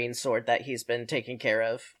Wolverine's sword that he's been taking care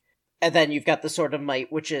of. And then you've got the Sword of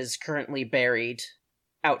Might, which is currently buried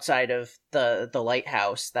outside of the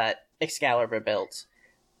lighthouse that Excalibur built.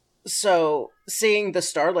 So, seeing the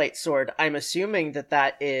Starlight Sword, I'm assuming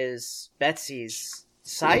that is Betsy's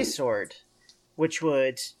Sai sword, which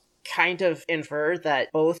would kind of infer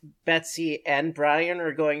that both Betsy and Brian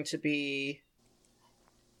are going to be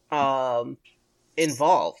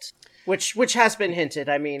involved, which has been hinted.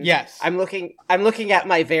 I mean, yes, I'm looking at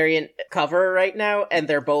my variant cover right now, and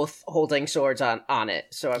they're both holding swords on it.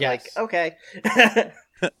 So I'm like, okay.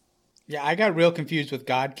 Yeah, I got real confused with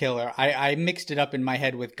God Killer. I mixed it up in my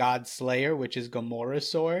head with God Slayer, which is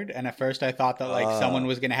Gamora's sword. And at first I thought that like someone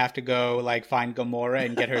was going to have to go like find Gamora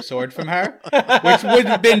and get her sword from her, which would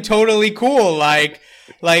have been totally cool. Like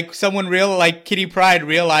someone like Kitty Pryde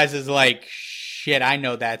realizes like, shit, I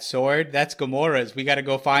know that sword. That's Gamora's. We got to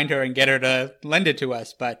go find her and get her to lend it to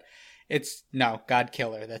us. But no, God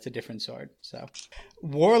Killer. That's a different sword. So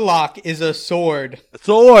Warlock is a sword. A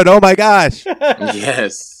sword. Oh my gosh.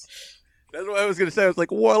 Yes. That's what I was going to say. I was like,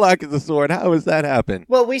 Warlock is a sword. How does that happen?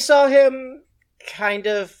 Well, we saw him kind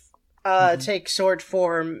of take sword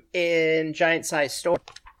form in Giant Size Storm.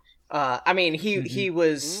 I mean, he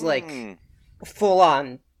was like full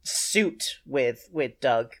on suit with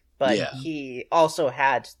Doug, but Yeah. he also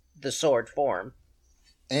had the sword form.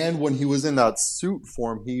 And when he was in that suit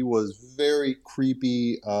form, he was very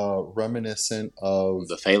creepy, reminiscent of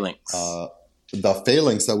The Phalanx. the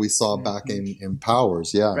phalanx that we saw back in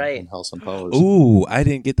Powers, Right. in House and Powers. Ooh, I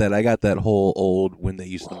didn't get that. I got that whole old when they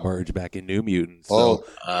used to merge back in New Mutants. So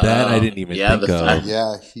that I didn't even think of.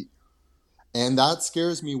 Yeah, and that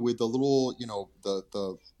scares me with the little,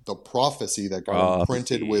 the prophecy that got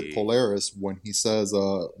imprinted with Polaris when he says,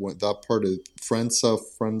 when that part of friends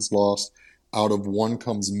lost, out of one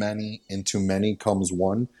comes many, into many comes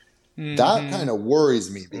one. Mm-hmm. That kind of worries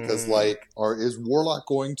me because, is Warlock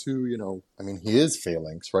going to, he is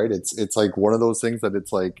Phalanx, right? It's like one of those things that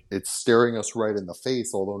it's like, it's staring us right in the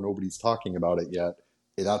face, although nobody's talking about it yet.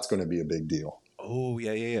 That's going to be a big deal. Oh,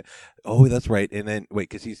 yeah. Oh, that's right. And then,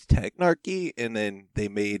 because he's Technarchy, and then they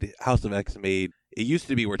made, House of X made, it used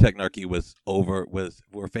to be where Technarchy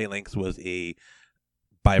where Phalanx was a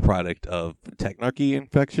byproduct of Technarchy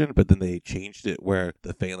infection, but then they changed it where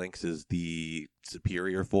the Phalanx is the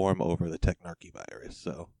superior form over the Technarchy virus.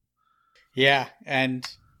 So, yeah, and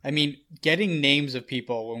getting names of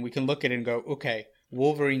people when we can look at it and go, okay,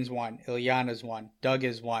 Wolverine's one, Illyana's one, Doug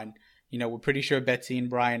is one. We're pretty sure Betsy and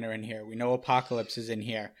Brian are in here. We know Apocalypse is in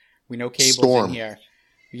here. We know Cable's Storm. in here.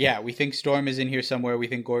 Yeah, we think Storm is in here somewhere. We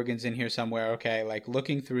think Gorgon's in here somewhere. Okay,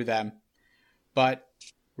 looking through them, but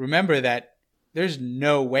remember that. There's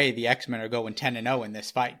no way the X-Men are going 10-0 in this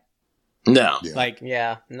fight. No.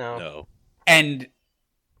 No. And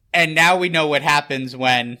now we know what happens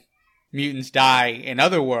when mutants die in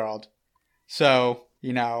Otherworld. So,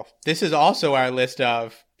 this is also our list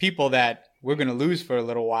of people that we're going to lose for a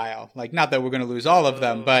little while. Not that we're going to lose all of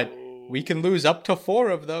them, but we can lose up to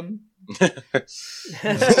 4 of them. Don't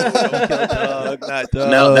kill Doug, not Doug.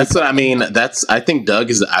 No, that's what I mean. I think Doug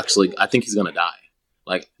is I think he's going to die.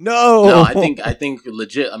 No, I think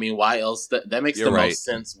legit. Why else? That makes the most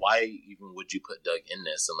sense. Why even would you put Doug in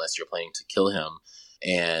this unless you're planning to kill him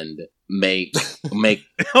and make?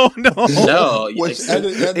 Oh no,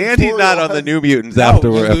 and he's not on the New Mutants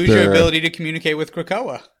afterward. You lose your ability to communicate with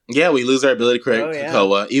Krakoa. Yeah, we lose our ability to create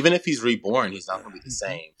Krakoa. Even if he's reborn, he's not going to be the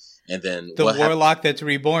same. And then the Warlock that's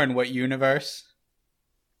reborn. What universe?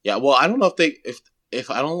 Yeah, well, I don't know if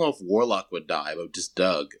I don't know if Warlock would die, but just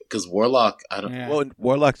Doug, because Warlock, I don't. Yeah. Well,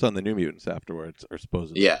 Warlock's on the New Mutants afterwards, or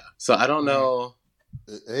supposedly. Yeah, so I don't know.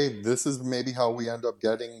 Hey, this is maybe how we end up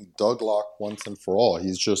getting Douglock once and for all.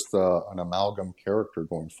 He's just an amalgam character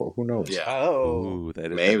going forward. Who knows? Yeah. Oh, ooh, that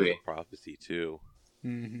is maybe a prophecy too.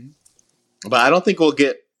 Mm-hmm. But I don't think we'll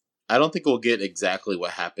get exactly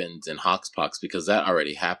what happens in Hoxpox because that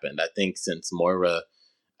already happened. I think since Moira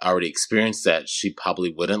already experienced that, she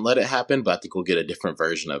probably wouldn't let it happen, but I think we'll get a different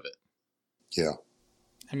version of it. Yeah.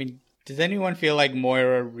 Does anyone feel like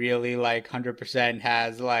Moira really 100%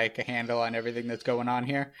 has a handle on everything that's going on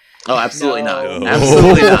here? Oh, absolutely not. No.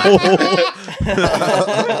 Absolutely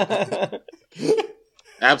not.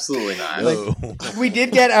 Absolutely not. We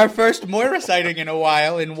did get our first Moira sighting in a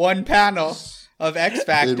while in one panel of X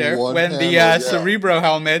Factor when the Cerebro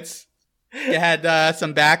helmets had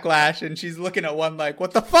some backlash, and she's looking at one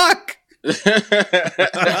what the fuck?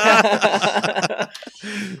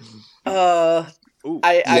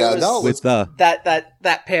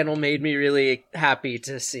 That panel made me really happy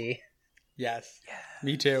to see. Yes,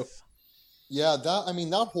 me too. Yeah,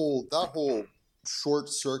 that whole short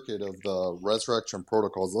circuit of the Resurrection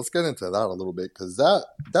Protocols. Let's get into that a little bit because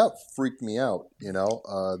that freaked me out.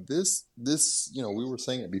 This we were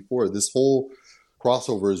saying it before. This whole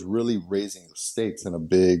crossover is really raising the stakes in a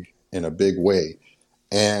big way.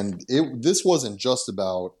 And this wasn't just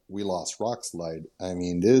about we lost Rockslide.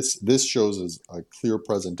 This shows us a clear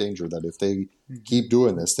present danger that if they keep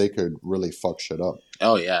doing this, they could really fuck shit up.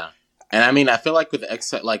 Oh yeah, and I feel like with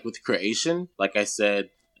with Creation, like I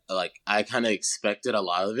said, I kind of expected a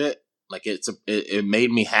lot of it. It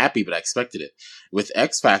made me happy, but I expected it. With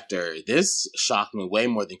X Factor, this shocked me way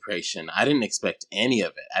more than Creation. I didn't expect any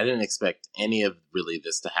of it. I didn't expect any of really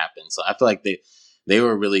this to happen. So I feel like they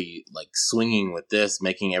were really swinging with this,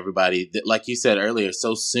 making everybody, like you said earlier,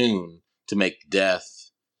 so soon to make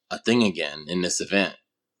death a thing again in this event.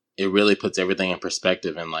 It really puts everything in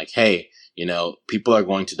perspective and hey, people are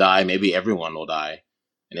going to die. Maybe everyone will die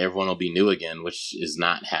and everyone will be new again, which is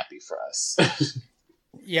not happy for us.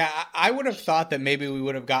 Yeah, I would have thought that maybe we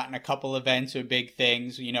would have gotten a couple events or big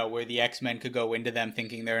things, where the X-Men could go into them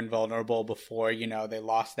thinking they're invulnerable before, they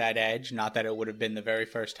lost that edge. Not that it would have been the very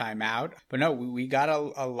first time out. But no, we got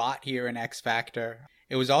a lot here in X Factor.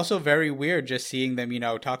 it was also very weird just seeing them,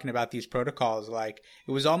 talking about these protocols. Like,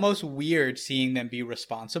 it was almost weird seeing them be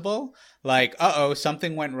responsible. Like,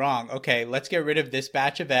 something went wrong. Okay, let's get rid of this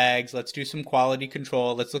batch of eggs. Let's do some quality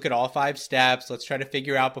control. Let's look at all 5 steps. Let's try to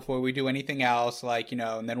figure out before we do anything else. Like,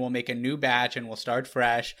 and then we'll make a new batch and we'll start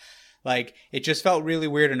fresh. Like, it just felt really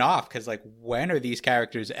weird and off because, like, when are these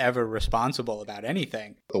characters ever responsible about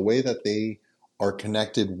anything? The way that they are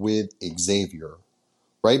connected with Xavier,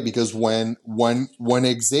 right? Because when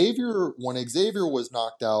Xavier was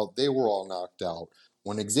knocked out, they were all knocked out.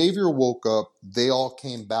 When Xavier woke up, they all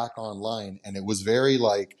came back online, and it was very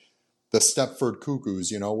like the Stepford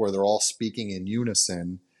Cuckoos, where they're all speaking in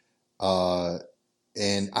unison. And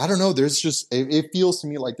I don't know, there's just it feels to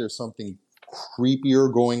me like there's something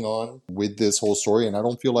creepier going on with this whole story, and I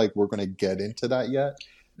don't feel like we're going to get into that yet.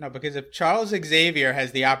 No, because if Charles Xavier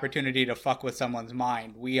has the opportunity to fuck with someone's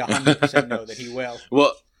mind, we 100% know that he will.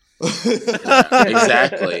 Well, yeah,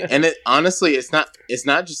 exactly. And honestly, it's not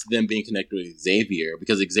just them being connected with Xavier,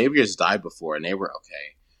 because Xavier's died before and they were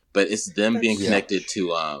okay. But it's them being connected to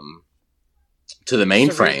the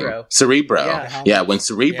mainframe. Cerebro. Yeah, when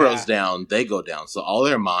Cerebro's down, they go down. So all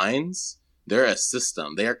their minds, they're a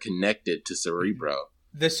system. They are connected to Cerebro.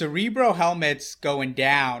 The Cerebro helmets going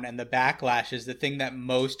down and the backlash is the thing that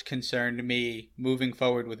most concerned me moving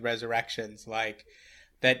forward with Resurrections. Like,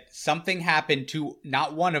 that something happened to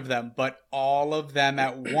not one of them, but all of them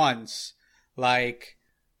at once. Like,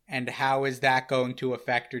 and how is that going to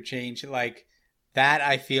affect or change? Like, that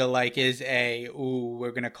I feel like is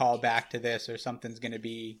we're going to call back to this, or something's going to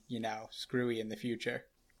be, screwy in the future.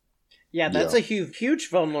 Yeah, that's a huge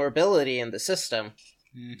vulnerability in the system.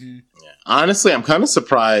 Mm-hmm. Yeah. Honestly, I'm kind of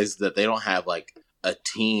surprised that they don't have like a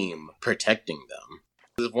team protecting them.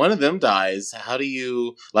 If one of them dies, how do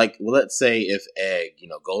you let's say if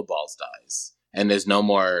Gold Balls dies and there's no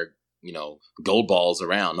more, Gold Balls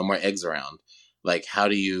around, no more eggs around. Like, how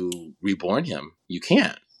do you reborn him? You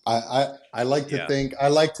can't. I like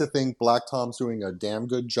to think Black Tom's doing a damn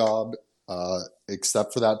good job,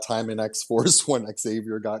 except for that time in X-Force when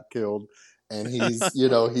Xavier got killed. And he's,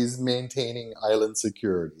 he's maintaining island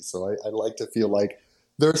security. So I like to feel like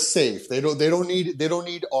they're safe. They don't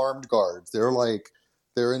need armed guards. They're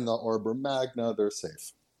in the Arbor Magna. They're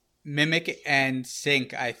safe. Mimic and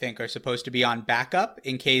Sync, I think, are supposed to be on backup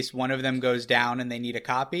in case one of them goes down and they need a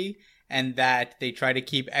copy, and that they try to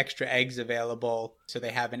keep extra eggs available so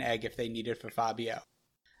they have an egg if they need it for Fabio.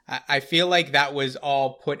 I feel like that was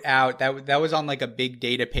all put out. That was on like a big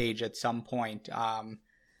data page at some point.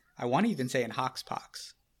 I want to even say in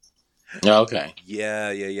Hoxpox. Oh, okay.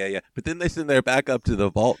 Yeah. But then they send their back up to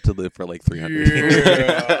the vault to live for like 300 years.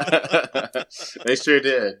 They sure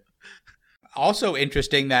did. Also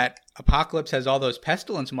interesting that Apocalypse has all those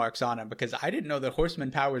pestilence marks on him, because I didn't know that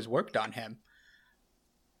Horseman powers worked on him.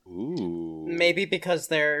 Ooh. Maybe because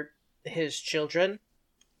they're his children,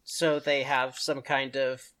 so they have some kind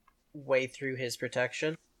of way through his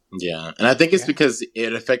protection. Yeah, and I think it's because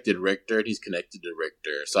it affected Richter, and he's connected to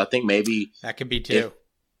Richter. So I think maybe that could be too.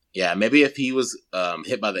 Maybe if he was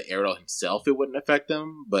hit by the arrow himself, it wouldn't affect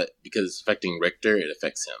him. But because it's affecting Richter, it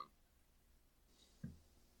affects him.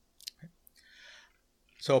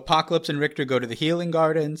 So Apocalypse and Richter go to the Healing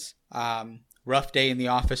Gardens. Rough day in the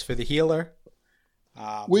office for the healer.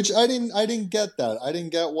 Which I didn't get that. I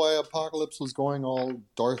didn't get why Apocalypse was going all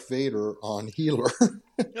Darth Vader on Healer.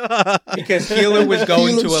 Because Healer was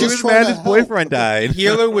going to... She was mad his boyfriend died.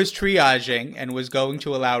 Healer was triaging and was going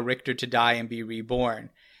to allow Richter to die and be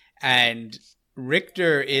reborn. And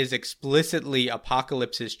Richter is explicitly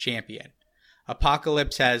Apocalypse's champion.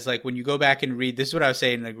 Apocalypse has, like, when you go back and read... This is what I was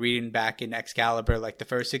saying, like, reading back in Excalibur, like, the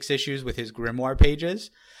first 6 issues with his grimoire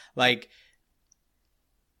pages. Like...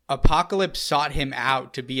 Apocalypse sought him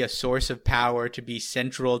out to be a source of power, to be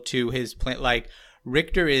central to his plan. Like,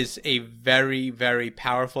 Richter is a very, very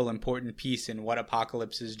powerful, important piece in what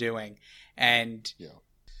Apocalypse is doing. And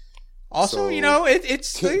also,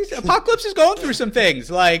 it's Apocalypse is going through some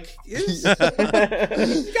things. Like, he's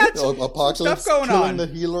got some stuff going on.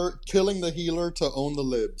 Killing the healer to own the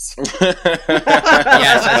libs. Yes,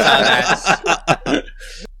 I saw that.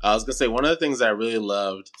 I was going to say, one of the things I really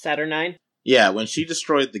loved... Saturnine? Yeah, when she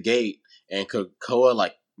destroyed the gate and Krakoa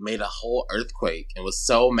made a whole earthquake and was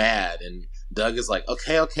so mad, and Doug is like,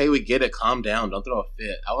 okay, we get it, calm down, don't throw a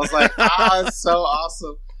fit. I was like, it's so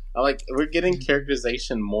awesome. We're getting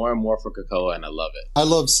characterization more and more for Krakoa, and I love it. I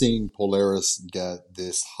love seeing Polaris get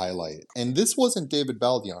this highlight. And this wasn't David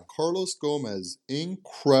Baldeon. Carlos Gomez,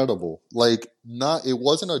 incredible. It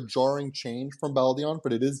wasn't a jarring change from Baldeon,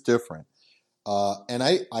 but it is different. And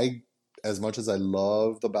as much as I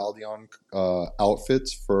love the Baldeon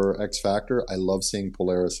outfits for X Factor, I love seeing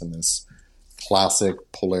Polaris in this classic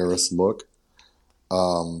Polaris look.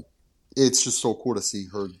 It's just so cool to see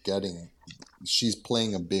her she's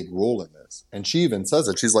playing a big role in this. And she even says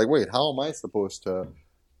it. She's like, wait, how am I supposed to...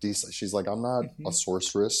 She's like, I'm not a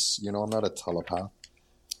sorceress, I'm not a telepath.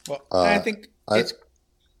 Well, I think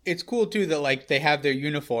it's cool too that like they have their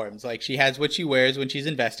uniforms. Like she has what she wears when she's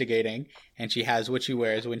investigating, and she has what she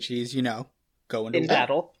wears when she's going to in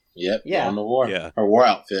battle. Yep. Yeah. On the war. Yeah. Her war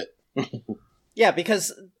outfit. Yeah,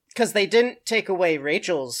 because they didn't take away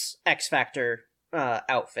Rachel's X Factor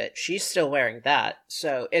outfit. She's still wearing that,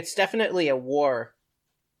 so it's definitely a war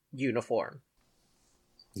uniform.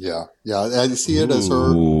 Yeah. I see it as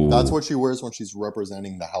her. That's what she wears when she's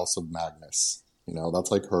representing the House of Magnus.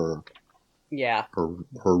 That's like her. Yeah.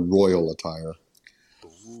 Her royal attire.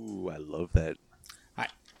 Ooh, I love that. All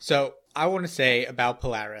right. So I want to say about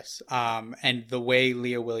Polaris and the way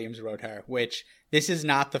Leah Williams wrote her, which this is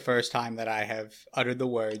not the first time that I have uttered the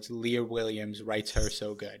words Leah Williams writes her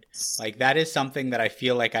so good. Like that is something that I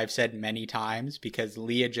feel like I've said many times because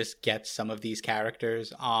Leah just gets some of these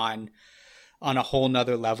characters on a whole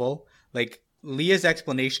nother level. Like Leah's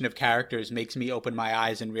explanation of characters makes me open my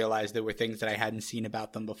eyes and realize there were things that I hadn't seen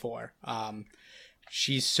about them before.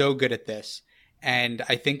 She's so good at this. And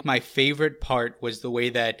I think my favorite part was the way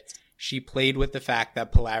that she played with the fact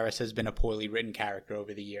that Polaris has been a poorly written character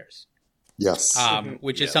over the years. Yes.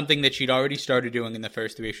 Which is something that she'd already started doing in the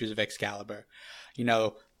first 3 issues of Excalibur.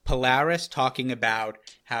 Polaris talking about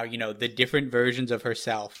how, the different versions of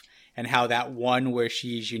herself and how that one where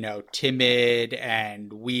she's, timid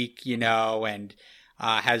and weak, and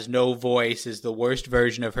has no voice is the worst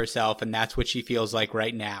version of herself. And that's what she feels like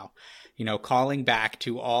right now. Calling back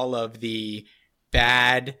to all of the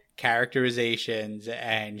bad characterizations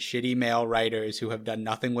and shitty male writers who have done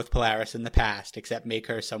nothing with Polaris in the past except make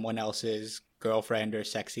her someone else's girlfriend or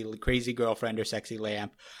crazy girlfriend or sexy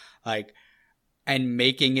lamp. And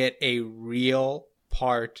making it a real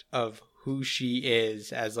part of who she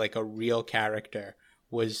is as like a real character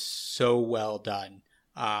was so well done,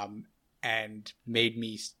 and made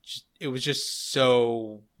me it was just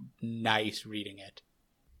so nice reading it.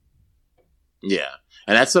 Yeah,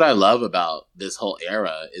 and that's what I love about this whole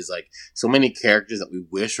era is like so many characters that we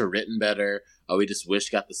wish were written better, or we just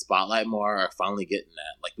wish got the spotlight more, are finally getting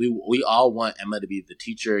that. Like we all want Emma to be the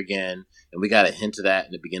teacher again, and we got a hint of that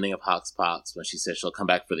in the beginning of Hox Pox when she said she'll come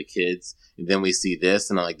back for the kids, and then we see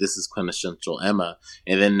this, and I'm like, this is quintessential Emma.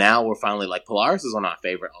 And then now we're finally like, Polaris is one of my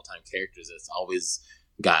favorite all-time characters. It's always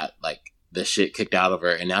got like the shit kicked out of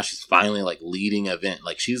her, and now she's finally like leading an event.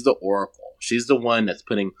 Like she's the Oracle. She's the one that's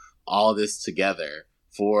putting all this together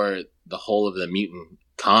for the whole of the mutant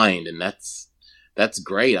kind, and that's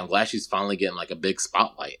great. I'm glad she's finally getting like a big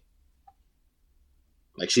spotlight.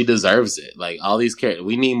 Like she deserves it. Like all these characters,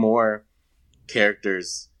 we need more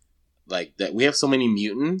characters like that. We have so many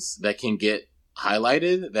mutants that can get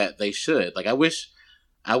highlighted that they should. Like I wish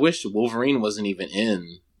Wolverine wasn't even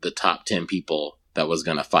in the top 10 people that was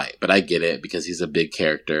gonna fight, but I get it because he's a big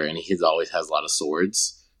character and he's always has a lot of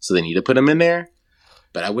swords, so they need to put him in there.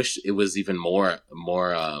 But I wish it was even more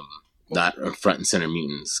not front and center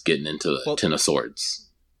mutants getting into the 10 of Swords.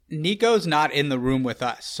 Nico's not in the room with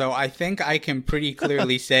us, so I think I can pretty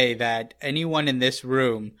clearly say that anyone in this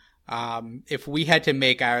room, if we had to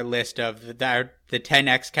make our list of the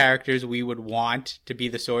 10X characters we would want to be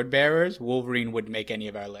the sword bearers, Wolverine wouldn't make any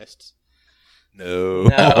of our lists.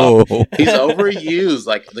 No. He's overused.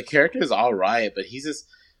 Like the character is all right, but he's just...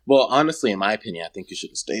 Well, honestly, in my opinion, I think he should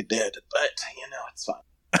have stayed dead, but, it's fine.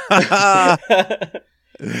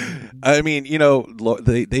 I mean,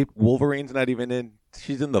 they Wolverine's not even in.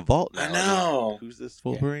 She's in the vault now. I know. Who's this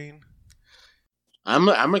Wolverine?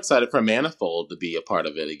 I'm excited for Manifold to be a part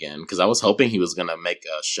of it again, because I was hoping he was going to make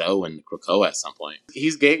a show in Krakoa at some point.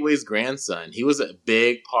 He's Gateway's grandson. He was a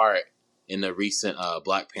big part in the recent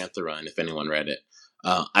Black Panther run, if anyone read it.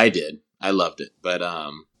 I did. I loved it. But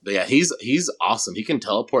yeah, he's awesome. He can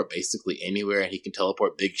teleport basically anywhere, and he can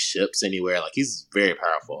teleport big ships anywhere. Like, he's very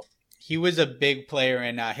powerful. He was a big player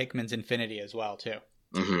in Hickman's Infinity as well, too.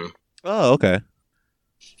 Mm-hmm. Oh, okay.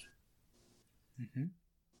 Mm-hmm.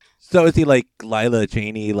 So is he like Lila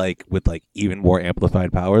Cheney, like with like even more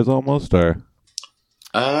amplified powers, almost, or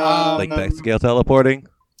like back scale teleporting?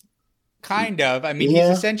 Kind of. I mean,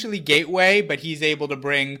 he's essentially Gateway, but he's able to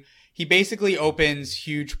bring. He basically opens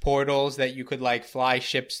huge portals that you could like fly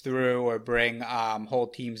ships through or bring whole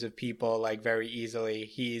teams of people like very easily.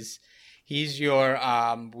 He's He's your,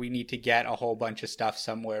 we need to get a whole bunch of stuff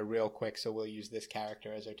somewhere real quick, so we'll use this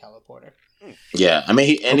character as our teleporter. Yeah, I mean,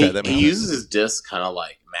 he that makes uses sense. his disc kind of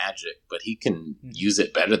like magic, but he can use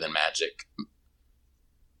it better than magic.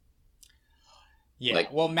 Yeah,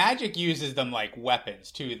 Like- well, magic uses them like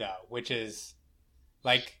weapons too, though, which is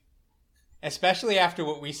like, especially after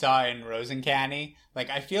what we saw in Rosencanny, like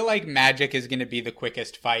I feel like magic is going to be the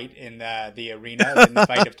quickest fight in the arena in the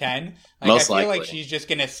fight of 10. Like, Most I feel like likely. she's just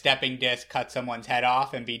going to stepping disc, cut someone's head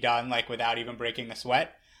off, and be done like without even breaking a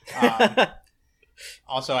sweat.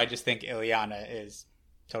 Also, I just think Ileana is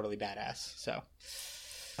totally badass. So,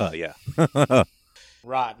 Yeah.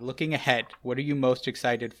 Rod, looking ahead, what are you most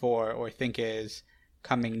excited for or think is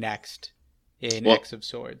coming next in Well- X of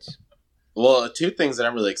Swords? Well, two things that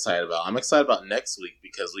I'm really excited about. I'm excited about next week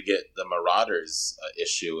because we get the Marauders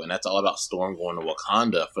issue, and that's all about Storm going to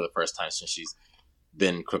Wakanda for the first time since she's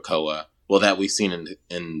been Krakoa. Well, that we've seen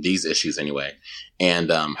in these issues anyway. And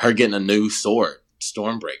her getting a new sword,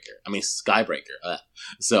 Skybreaker.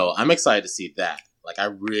 So I'm excited to see that. Like, I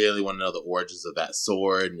really want to know the origins of that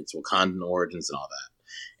sword and its Wakandan origins and all that.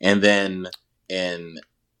 And then in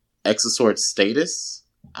X of Swords status,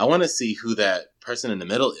 I want to see who that person in the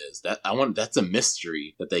middle is. That's a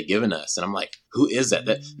mystery that they've given us, and I'm like, who is that?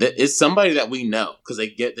 That is somebody that we know because they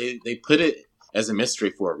put it as a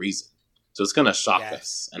mystery for a reason. So it's gonna shock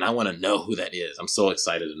us, and I want to know who that is. I'm so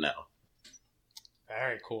excited to know.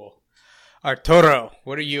 Very cool. Arturo,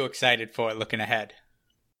 what are you excited for looking ahead?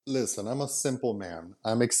 Listen, I'm a simple man.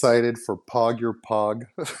 I'm excited for Pog Your Pog.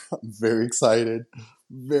 I'm very excited.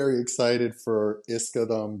 Very excited for Iska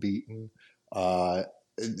the Unbeaten.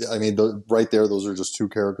 I mean, right there, those are just two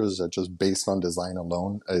characters that just based on design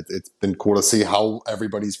alone, it's been cool to see how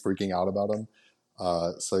everybody's freaking out about them.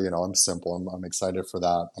 So, I'm simple. I'm excited for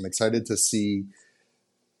that. I'm excited to see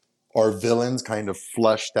our villains kind of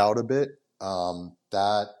fleshed out a bit.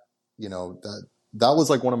 That was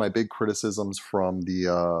like one of my big criticisms from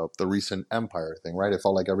the recent Empire thing, right? It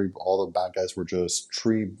felt like all the bad guys were just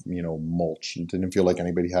tree, mulch. It didn't feel like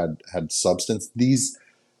anybody had substance. These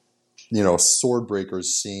sword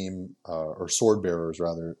breakers seem, or sword bearers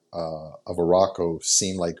rather, of Arakko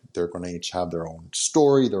seem like they're going to each have their own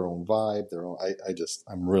story, their own vibe, their own.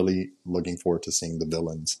 I'm really looking forward to seeing the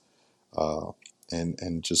villains,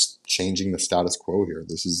 and just changing the status quo here.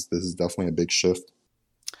 This is definitely a big shift.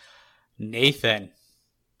 Nathan.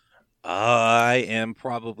 I am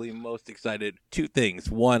probably most excited. Two things.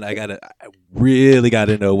 One, I really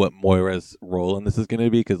gotta know what Moira's role in this is gonna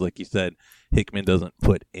be, because like you said, Hickman doesn't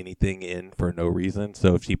put anything in for no reason.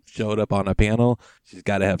 So if she showed up on a panel, she's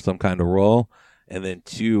got to have some kind of role. And then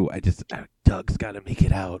two, Doug's got to make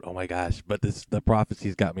it out. Oh my gosh! But the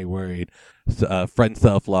prophecy's got me worried. So, friends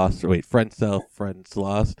lost.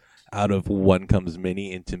 Out of one comes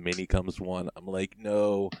many, into many comes one. I'm like,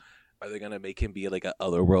 no. Are they gonna make him be like a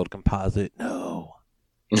otherworld composite? No.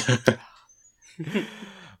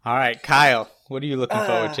 All right, Kyle, what are you looking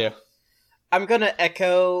forward to? I'm gonna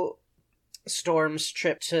echo Storm's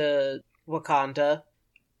trip to Wakanda.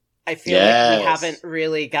 I feel like we haven't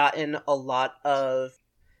really gotten a lot of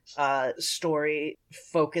story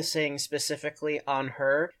focusing specifically on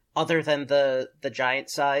her, other than the giant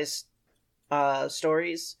size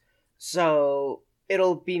stories. So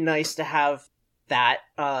it'll be nice to have that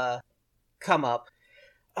come up.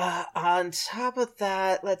 On top of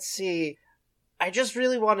that, let's see. I just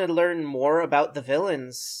really want to learn more about the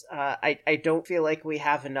villains. I don't feel like we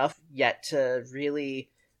have enough yet to really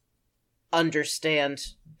understand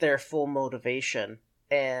their full motivation.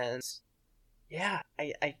 And yeah,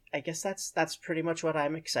 I guess that's pretty much what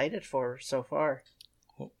I'm excited for so far.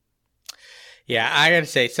 Yeah, I gotta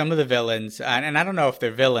say, some of the villains, and I don't know if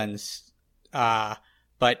they're villains,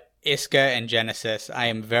 but Iska and Genesis, I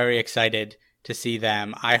am very excited to see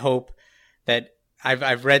them. I hope that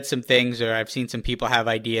I've read some things, or I've seen some people have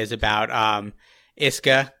ideas about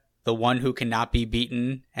Iska, the one who cannot be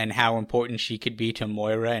beaten, and how important she could be to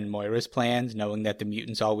Moira and Moira's plans, knowing that the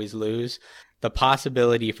mutants always lose. The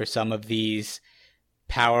possibility for some of these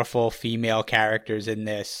powerful female characters in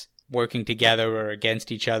this working together or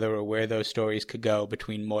against each other, or where those stories could go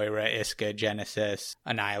between Moira, Iska, Genesis,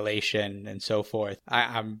 Annihilation, and so forth,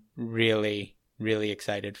 I'm really, really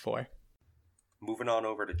excited for. Moving on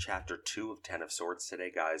over to Chapter 2 of Ten of Swords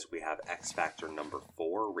today, guys, we have X Factor number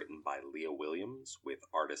 4, written by Leah Williams, with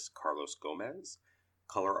artist Carlos Gomez,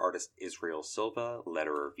 color artist Israel Silva,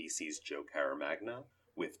 letterer VC's Joe Caramagna,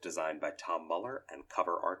 with design by Tom Muller, and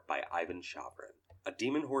cover art by Ivan Shavrin. A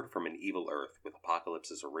demon horde from an evil Earth, with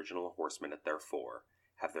Apocalypse's original horsemen at their fore,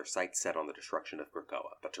 have their sights set on the destruction of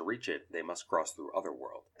Krakoa. But to reach it, they must cross through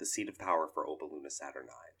Otherworld, the seat of power for Opaluna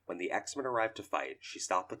Saturnine. When the X-Men arrived to fight, she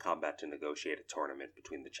stopped the combat to negotiate a tournament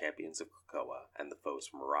between the champions of Krakoa and the foes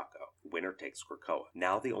from Morocco. Winner takes Krakoa.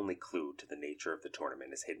 Now the only clue to the nature of the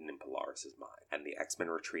tournament is hidden in Polaris' mind, and the X-Men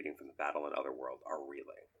retreating from the battle in Otherworld are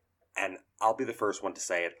reeling. And I'll be the first one to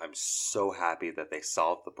say it, I'm so happy that they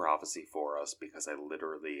solved the prophecy for us, because I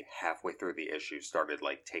literally, halfway through the issue, started,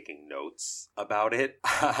 taking notes about it.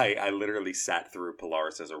 I literally sat through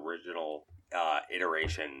Polaris' original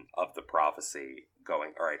iteration of the prophecy,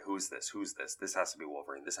 going, all right, who's this? This has to be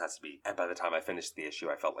Wolverine. This has to be... And by the time I finished the issue,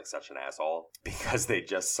 I felt like such an asshole, because they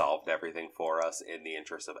just solved everything for us in the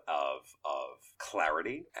interest of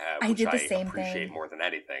clarity, which I appreciate more than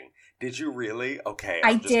anything. Did you really? Okay,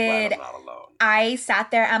 I'm just glad I'm not alone. I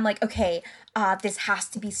sat there, I'm like, okay, this has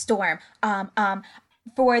to be Storm.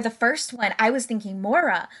 For the first one, I was thinking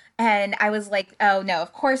Mora, and I was like, oh no,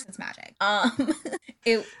 of course it's Magic.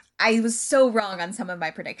 I was so wrong on some of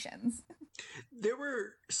my predictions. There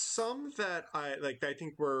were some that I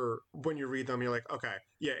think were, when you read them, you're like, okay,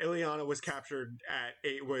 yeah, Ileana was captured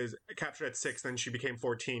at 6, then she became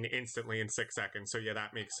 14 instantly in 6 seconds. So yeah,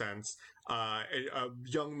 that makes sense. A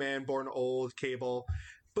young man born old, Cable.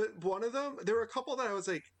 But one of them, there were a couple that I was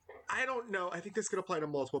like, I don't know. I think this could apply to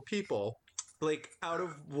multiple people. Out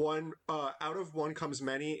of one comes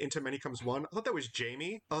many, into many comes one. I thought that was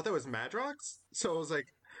Jamie. I thought that was Madrox. So I was like,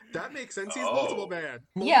 that makes sense. He's multiple man.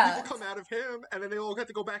 Multiple people come out of him, and then they all got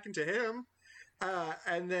to go back into him.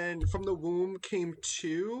 And then from the womb came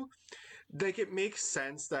 2. It makes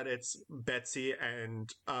sense that it's Betsy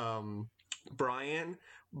and Brian,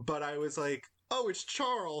 but I was like, oh, it's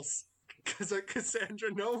Charles. Because of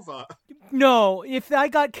Cassandra Nova. No, if I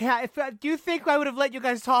got do you think I would have let you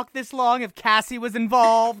guys talk this long if Cassie was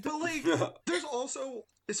involved? But there's also...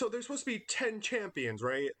 So there's supposed to be 10 champions,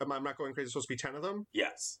 right? I'm not going crazy. There's supposed to be 10 of them?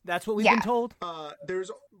 Yes. That's what we've been told?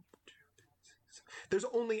 There's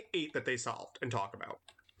only 8 that they solved and talk about.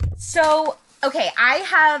 So, okay, I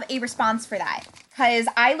have a response for that, because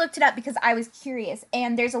I looked it up because I was curious,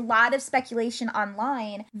 and there's a lot of speculation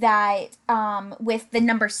online that with the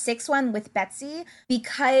number 6 one with Betsy,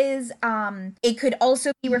 because it could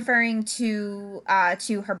also be referring to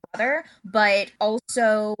her brother, but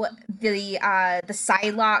also the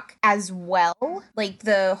Psylocke as well,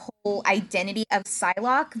 the whole identity of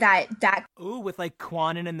Psylocke that Ooh, with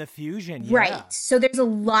Quanon and the fusion, yeah. Right. So there's a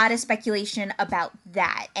lot of speculation about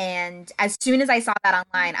that. And as soon as I saw that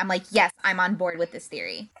online, I'm like, yes, I'm on board with this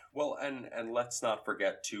theory. Well, and let's not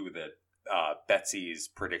forget, too, that Betsy's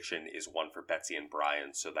prediction is 1 for Betsy and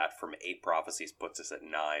Brian, so that from 8 prophecies puts us at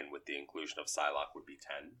 9, with the inclusion of Psylocke would be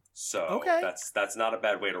 10. So okay. That's not a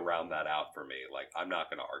bad way to round that out for me. I'm not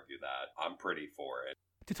going to argue that. I'm pretty for it.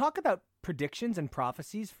 To talk about predictions and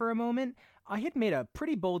prophecies for a moment, I had made a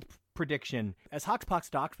pretty bold prediction. As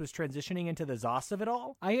Hoxpox Dox was transitioning into the Zos of it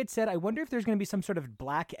all, I had said, I wonder if there's going to be some sort of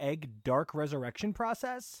black egg dark resurrection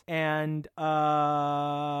process. And,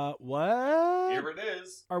 what? Here it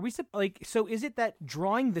is. Are we, so is it that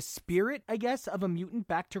drawing the spirit, I guess, of a mutant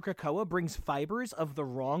back to Krakoa brings fibers of the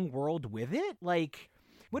wrong world with it?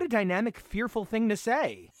 What a dynamic, fearful thing to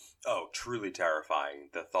say. Oh, truly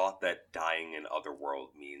terrifying. The thought that dying in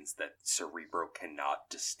Otherworld means that Cerebro cannot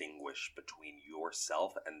distinguish between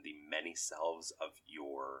yourself and the many selves of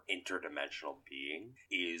your interdimensional being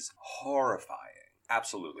is horrifying.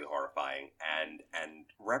 Absolutely horrifying, and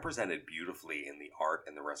represented beautifully in the art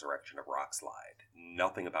and the resurrection of Rockslide.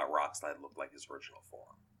 Nothing about Rockslide looked like his original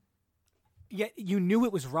form. Yet you knew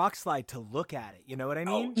it was Rockslide to look at it, you know what I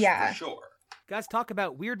mean? Oh, yeah. For sure. Guys, talk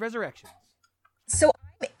about weird resurrections. So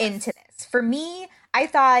I'm into this. For me, I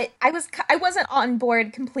thought I wasn't on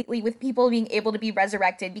board completely with people being able to be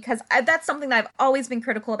resurrected, because that's something that I've always been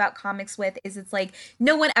critical about comics with, is it's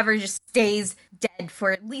no one ever just stays dead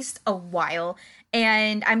for at least a while.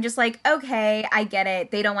 And I'm just like, okay, I get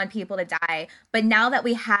it. They don't want people to die. But now that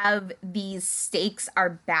we have these stakes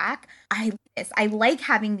are back, I like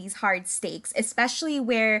having these hard stakes, especially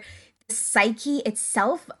where psyche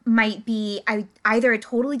itself might be either a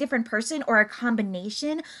totally different person or a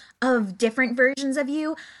combination of different versions of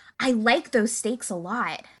you. I like those stakes a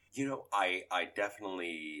lot. You know, I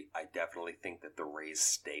definitely think that the raised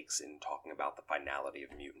stakes in talking about the finality of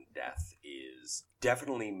mutant death is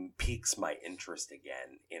definitely piques my interest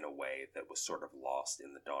again in a way that was sort of lost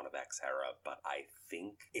in the Dawn of X era, but I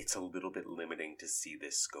think it's a little bit limiting to see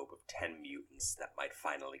this scope of 10 mutants that might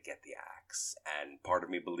finally get the axe, and part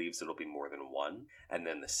of me believes it'll be more than 1, and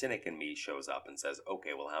then the cynic in me shows up and says,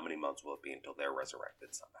 okay, well, how many months will it be until they're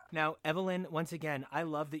resurrected somehow? Now, Evelyn, once again, I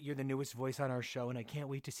love that you're the newest voice on our show, and I can't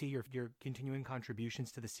wait to see see your continuing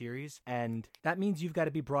contributions to the series, and that means you've got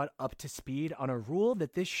to be brought up to speed on a rule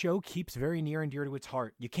that this show keeps very near and dear to its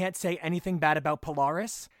heart. You can't say anything bad about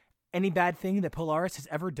Polaris. Any bad thing that Polaris has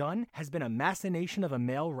ever done has been a machination of a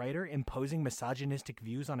male writer imposing misogynistic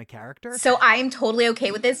views on a character. So I'm totally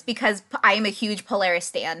okay with this because I am a huge Polaris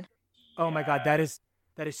stan. Oh my God, that is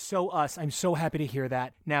so us. I'm so happy to hear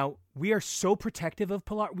that. Now, we are so protective of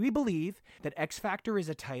Polaris. We believe that X Factor is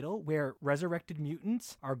a title where resurrected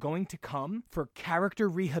mutants are going to come for character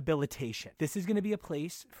rehabilitation. This is going to be a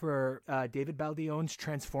place for David Baldion's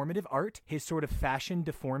transformative art, his sort of fashion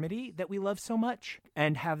deformity that we love so much,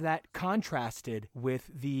 and have that contrasted with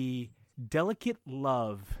the delicate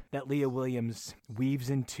love that Leah Williams weaves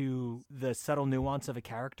into the subtle nuance of a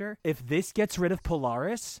character. If this gets rid of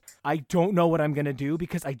Polaris, I don't know what I'm going to do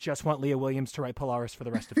because I just want Leah Williams to write Polaris for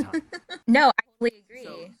the rest of time. No, I totally agree.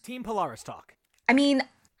 So, Team Polaris talk. I mean,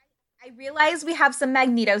 I realize we have some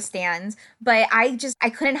Magneto stans, but I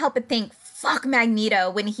couldn't help but think, fuck Magneto,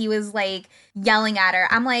 when he was like yelling at her.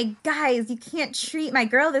 I'm like, guys, you can't treat my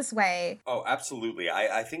girl this way. Oh, absolutely.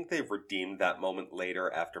 I think they've redeemed that moment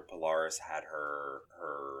later after Polaris had her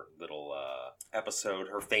little episode,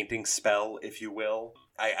 her fainting spell, if you will.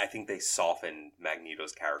 I think they softened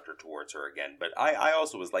Magneto's character towards her again. But I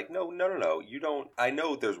also was like, no, you don't. I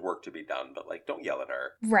know there's work to be done, but like, don't yell at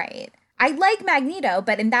her. Right. I like Magneto,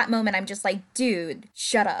 but in that moment, I'm just like, dude,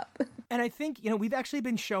 shut up. And I think, we've actually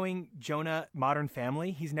been showing Jonah Modern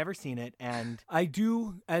Family. He's never seen it. And I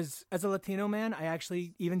do, as a Latino man, I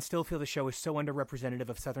actually even still feel the show is so underrepresentative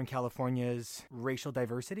of Southern California's racial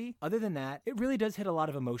diversity. Other than that, it really does hit a lot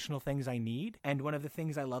of emotional things I need. And one of the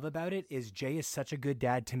things I love about it is Jay is such a good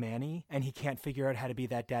dad to Manny, and he can't figure out how to be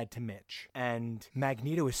that dad to Mitch. And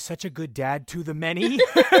Magneto is such a good dad to the many.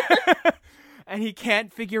 And he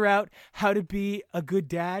can't figure out how to be a good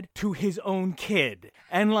dad to his own kid.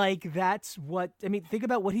 And, like, that's what... I mean, think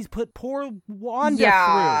about what he's put poor Wanda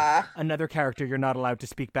through. Another character you're not allowed to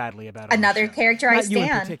speak badly about. Another character I stand. Not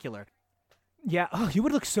you in particular. Yeah, you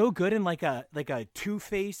would look so good in, like a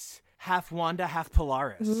Two-Face, half Wanda, half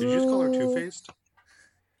Polaris. Did you just call her Two-Faced?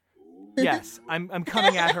 Yes, I'm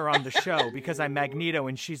coming at her on the show because I'm Magneto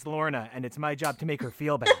and she's Lorna, and it's my job to make her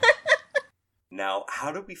feel bad. Now,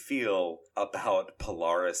 how do we feel about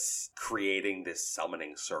Polaris creating this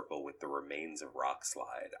summoning circle with the remains of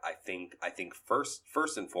Rockslide? I think first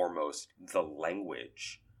and foremost, the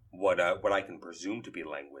language, what I can presume to be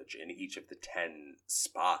language in each of the 10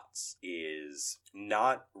 spots is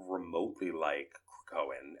not remotely like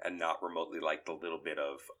Krakoan and not remotely like the little bit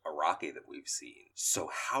of Araki that we've seen. So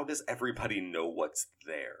how does everybody know what's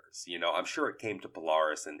theirs? I'm sure it came to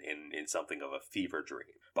Polaris in something of a fever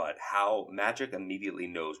dream. But how Magic immediately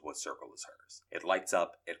knows what circle is hers. It lights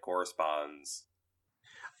up, it corresponds.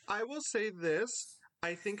 I will say this.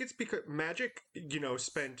 I think it's because Magic,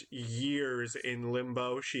 spent years in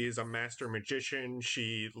limbo. She is a master magician.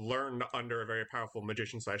 She learned under a very powerful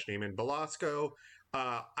magician/demon, Belasco.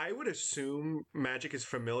 I would assume Magic is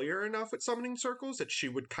familiar enough with summoning circles that she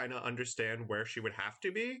would kind of understand where she would have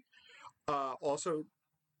to be. Also,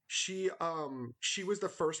 she was the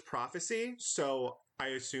first prophecy, so I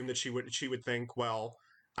assume that she would think, well,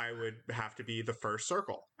 I would have to be the first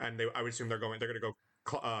circle, and I would assume they're going to go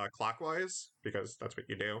clockwise because that's what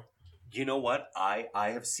you do. You know what? I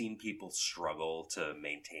have seen people struggle to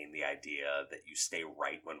maintain the idea that you stay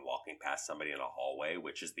right when walking past somebody in a hallway,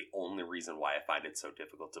 which is the only reason why I find it so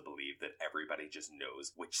difficult to believe that everybody just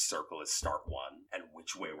knows which circle is start one and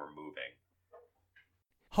which way we're moving.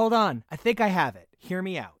 Hold on. I think I have it. Hear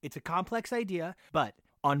me out. It's a complex idea, but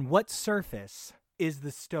on what surface is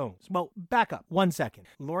the stones? Well, back up 1 second.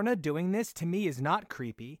 Lorna doing this to me is not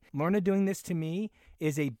creepy. Lorna doing this to me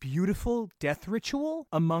is a beautiful death ritual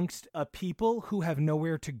amongst a people who have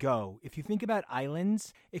nowhere to go. If you think about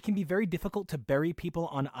islands, it can be very difficult to bury people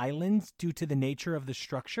on islands due to the nature of the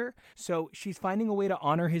structure. So she's finding a way to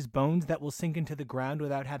honor his bones that will sink into the ground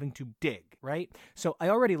without having to dig, right? So I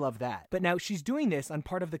already love that. But now she's doing this on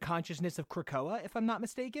part of the consciousness of Krakoa, if I'm not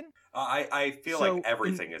mistaken. I feel like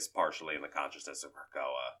everything is partially in the consciousness of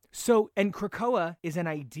Krakoa. So, and Krakoa is an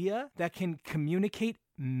idea that can communicate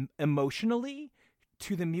emotionally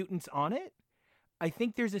to the mutants on it. I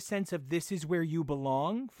think there's a sense of this is where you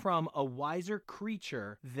belong from a wiser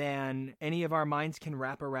creature than any of our minds can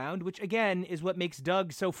wrap around, which again is what makes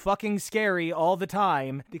Doug so fucking scary all the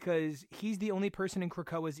time because he's the only person in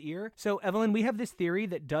Krakoa's ear. So Evelyn, we have this theory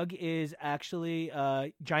that Doug is actually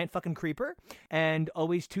a giant fucking creeper and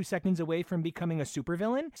always 2 seconds away from becoming a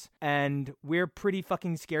supervillain. And we're pretty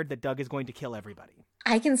fucking scared that Doug is going to kill everybody.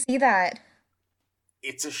 I can see that.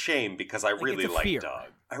 It's a shame because I really like fear. Doug.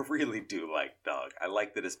 I really do like Doug. I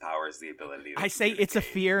like that his power is the ability to I say it's a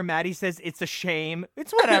communicate. fear. Maddie says it's a shame.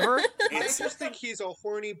 It's whatever. I just think he's a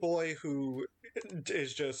horny boy who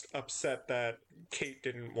is just upset that Kate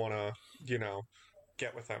didn't want to,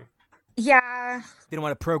 get with him. Yeah. They don't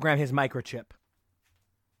want to program his microchip.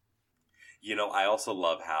 I also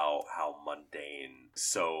love how mundane,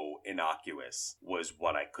 so innocuous was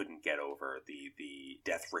what I couldn't get over, the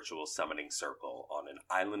death ritual summoning circle on an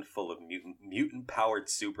island full of mutant powered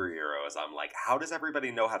superheroes. I'm like, how does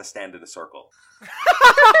everybody know how to stand in a circle?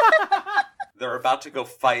 They're about to go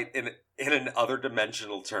fight in an other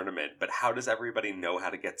dimensional tournament, but how does everybody know how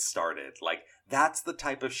to get started? Like, that's the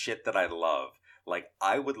type of shit that I love. Like,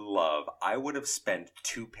 I would have spent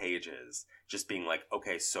 2 pages just being like,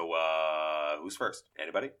 okay, so, who's first?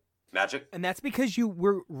 Anybody? Magic? And that's because you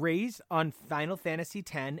were raised on Final Fantasy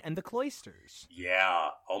X and the Cloisters. Yeah.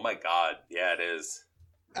 Oh my god. Yeah, it is.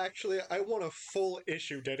 Actually, I want a full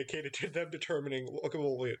issue dedicated to them determining. Okay,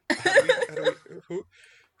 well, wait.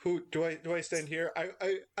 Who do I stand here?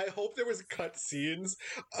 I hope there was cut scenes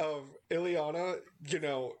of Ileana,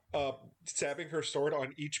 stabbing her sword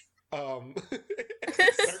on each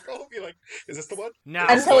circle. Be like, is this the one? No.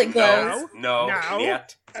 Until it glows. No. No.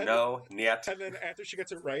 Niet. And- No. Niet. And then after she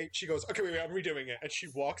gets it right, she goes, okay, wait, I'm redoing it. And she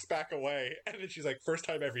walks back away. And then she's like, first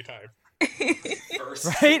time, every time. First.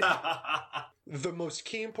 Right? The most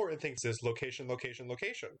key important thing is location, location,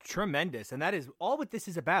 location. Tremendous. And that is all what this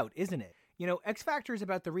is about, isn't it? X Factor is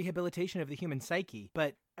about the rehabilitation of the human psyche,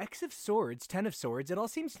 but X of Swords, 10 of Swords, it all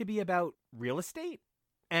seems to be about real estate.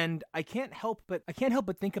 And I can't help but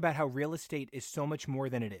think about how real estate is so much more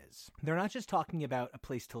than it is. They're not just talking about a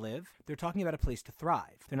place to live. They're talking about a place to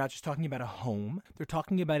thrive. They're not just talking about a home. They're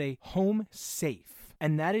talking about a home safe.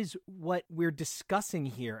 And that is what we're discussing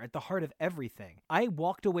here at the heart of everything. I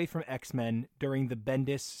walked away from X-Men during the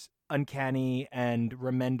Bendis Uncanny and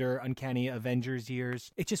Remender Uncanny Avengers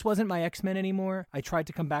years. It just wasn't my X-Men anymore. I tried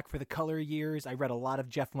to come back for the color years. I read a lot of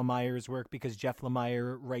Jeff Lemire's work because Jeff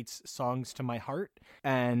Lemire writes songs to my heart.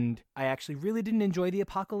 And I actually really didn't enjoy the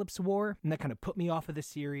Apocalypse War. And that kind of put me off of the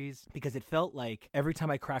series because it felt like every time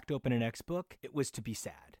I cracked open an X book, it was to be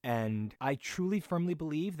sad. And I truly firmly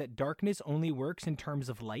believe that darkness only works in terms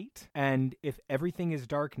of light. And if everything is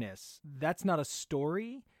darkness, that's not a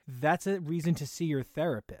story. That's a reason to see your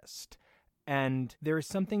therapist. And there is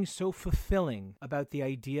something so fulfilling about the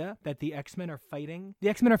idea that the X-Men are fighting. The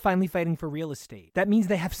X-Men are finally fighting for real estate. That means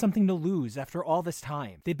they have something to lose after all this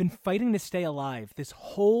time. They've been fighting to stay alive this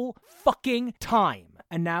whole fucking time.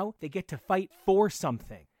 And now they get to fight for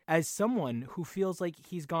something. As someone who feels like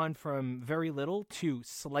he's gone from very little to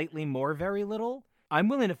slightly more very little, I'm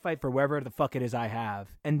willing to fight for wherever the fuck it is I have.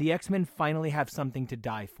 And the X-Men finally have something to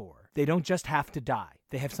die for. They don't just have to die.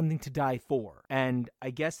 They have something to die for. And I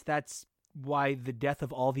guess that's why the death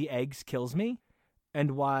of all the eggs kills me.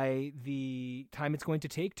 And why the time it's going to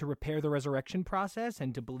take to repair the resurrection process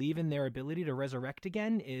and to believe in their ability to resurrect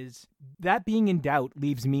again is... That being in doubt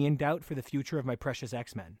leaves me in doubt for the future of my precious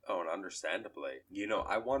X-Men. Oh, and understandably.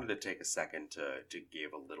 I wanted to take a second to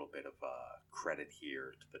give a little bit of credit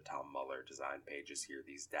here to the Tom Muller design pages here,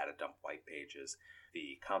 these data dump white pages.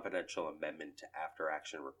 The confidential amendment to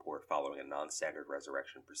after-action report following a non-standard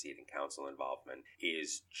resurrection proceeding council involvement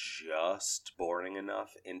is just boring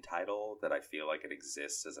enough in title that I feel like it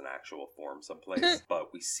exists as an actual form someplace.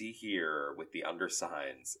 But we see here with the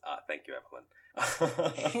undersigns, thank you, Evelyn,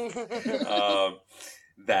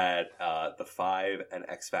 that the 5 and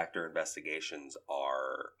X Factor investigations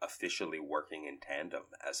are officially working in tandem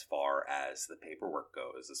as far as the paperwork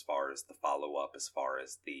goes, as far as the follow-up, as far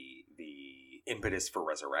as the impetus for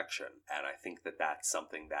resurrection. And I think that that's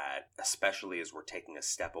something that, especially as we're taking a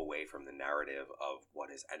step away from the narrative of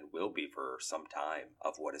what is and will be for some time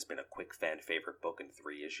of what has been a quick fan favorite book in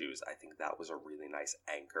 3 issues, I think that was a really nice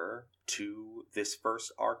anchor to this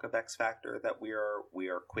first arc of X Factor that we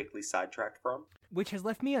are quickly sidetracked from. Which has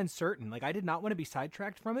left me uncertain. Like, I did not want to be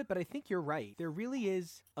sidetracked from it, but I think you're right. There really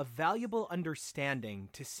is a valuable understanding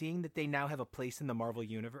to seeing that they now have a place in the Marvel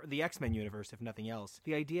universe, the X-Men universe, if nothing else.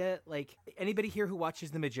 The idea, like, anybody here who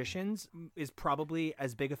watches The Magicians is probably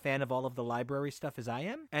as big a fan of all of the library stuff as I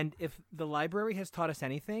am. And if the library has taught us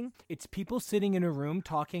anything, it's people sitting in a room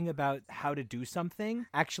talking about how to do something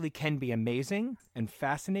actually can be amazing and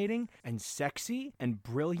fascinating and sexy and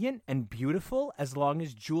brilliant and beautiful as long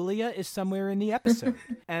as Julia is somewhere in the episode.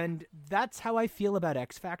 And that's how I feel about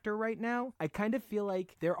X Factor right now. I kind of feel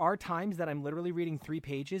like there are times that I'm literally reading 3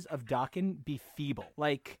 pages of Daken be feeble.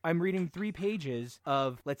 Like, I'm reading 3 pages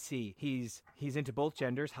of, let's see, he's into both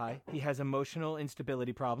genders, hi. He has emotional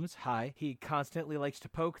instability problems, hi. He constantly likes to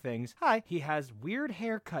poke things, hi. He has weird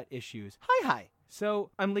haircut issues, hi.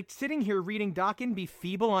 So I'm like sitting here reading Dakin be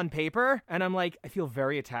feeble on paper, and I'm like, I feel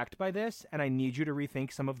very attacked by this, and I need you to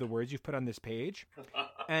rethink some of the words you've put on this page.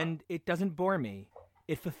 And it doesn't bore me.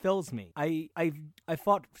 It fulfills me. I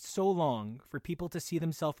fought so long for people to see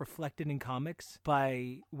themselves reflected in comics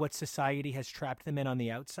by what society has trapped them in on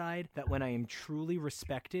the outside, that when I am truly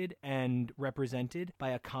respected and represented by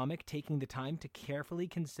a comic taking the time to carefully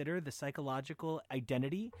consider the psychological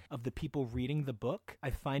identity of the people reading the book, I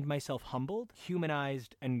find myself humbled,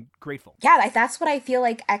 humanized, and grateful. Yeah, like that's what I feel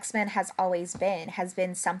like X-Men has always has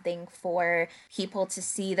been something for people to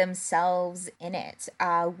see themselves in it,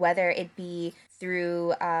 whether it be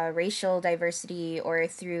through racial diversity or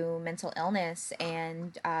through mental illness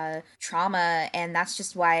and trauma. And that's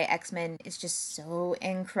just why X-Men is just so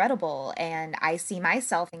incredible. And I see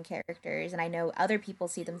myself in characters, and I know other people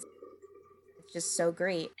see them. It's just so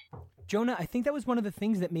great. Jonah, I think that was one of the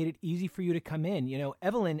things that made it easy for you to come in. You know,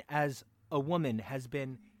 Evelyn, as a woman, has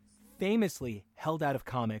been famously held out of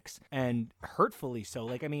comics, and hurtfully so.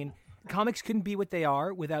 Like, I mean, comics couldn't be what they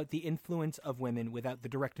are without the influence of women, without the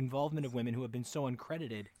direct involvement of women who have been so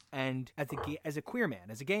uncredited. And as a queer man,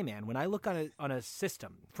 as a gay man, when I look on a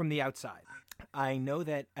system from the outside, I know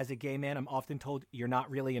that as a gay man, I'm often told, you're not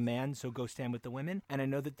really a man, so go stand with the women. And I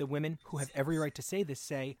know that the women who have every right to say this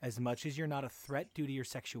say, as much as you're not a threat due to your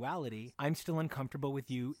sexuality, I'm still uncomfortable with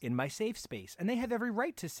you in my safe space. And they have every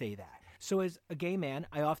right to say that. So as a gay man,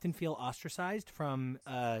 I often feel ostracized from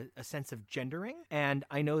a sense of gendering. And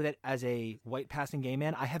I know that as a white passing gay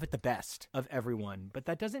man, I have it the best of everyone. But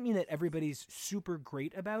that doesn't mean that everybody's super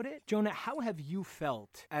great about it. Jonah, how have you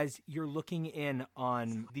felt as you're looking in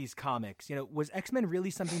on these comics? You know, was X-Men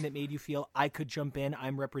really something that made you feel I could jump in,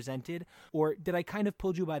 I'm represented? Or did I kind of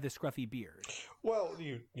pull you by the scruffy beard? Well,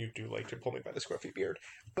 you do like to pull me by the scruffy beard,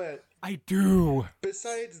 but I do.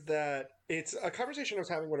 Besides that, it's a conversation I was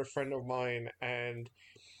having with a friend of mine, and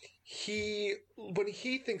when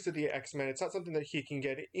he thinks of the X-Men, it's not something that he can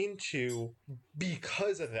get into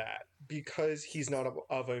because of that, because he's not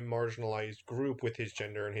of a marginalized group with his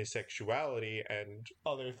gender and his sexuality and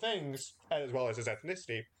other things, as well as his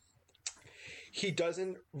ethnicity. He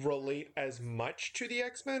doesn't relate as much to the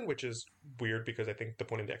X-Men, which is weird because I think the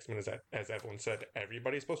point of the X-Men is that, as everyone said,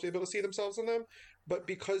 everybody's supposed to be able to see themselves in them. But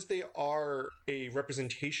because they are a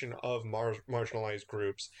representation of marginalized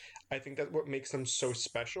groups, I think that what makes them so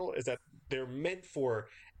special is that they're meant for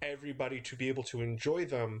everybody to be able to enjoy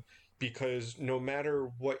them, because no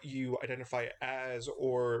matter what you identify as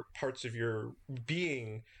or parts of your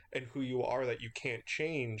being and who you are that you can't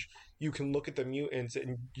change, you can look at the mutants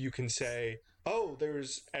and you can say, oh,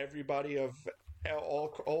 there's everybody of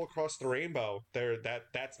all across the rainbow.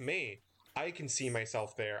 That's me. I can see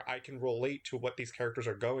myself there. I can relate to what these characters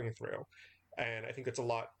are going through. And I think it's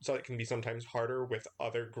so it can be sometimes harder with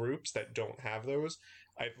other groups that don't have those.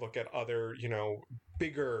 I look at other,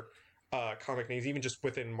 bigger comic names, even just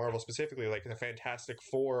within Marvel specifically, like the Fantastic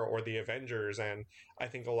Four or the Avengers, and I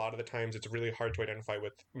think a lot of the times it's really hard to identify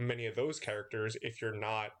with many of those characters if you're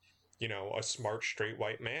not, a smart, straight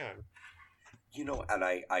white man. And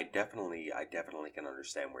I definitely can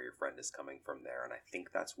understand where your friend is coming from there, and I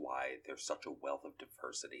think that's why there's such a wealth of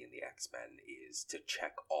diversity in the X-Men, is to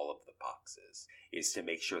check all of the boxes, is to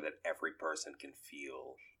make sure that every person can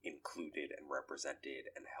feel included and represented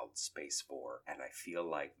and held space for. And I feel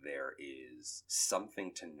like there is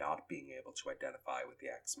something to not being able to identify with the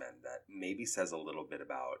X-Men that maybe says a little bit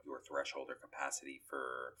about your threshold or capacity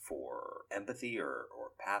for empathy or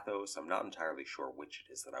pathos. I'm not entirely sure which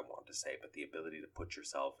it is that I want to say, but the ability to put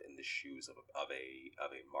yourself in the shoes of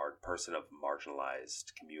a person of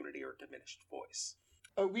marginalized community or diminished voice.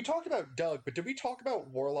 We talked about Doug, but did we talk about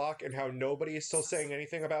Warlock and how nobody is still saying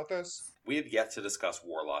anything about this? We have yet to discuss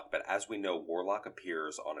Warlock, but as we know, Warlock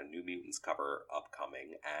appears on a New Mutants cover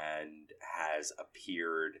upcoming and has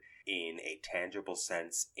appeared in a tangible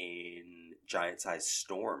sense in Giant Size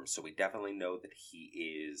Storm, so we definitely know that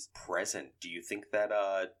he is present. Do you think that,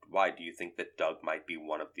 why do you think that Doug might be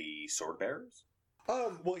one of the Sword Bearers?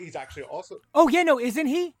 Well, he's actually also... Oh, yeah, no, isn't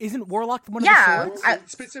he? Isn't Warlock one of the swords?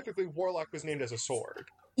 Specifically, Warlock was named as a sword.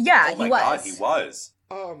 Yeah, oh my God, he was.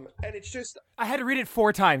 And it's just... I had to read it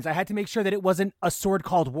 4 times. I had to make sure that it wasn't a sword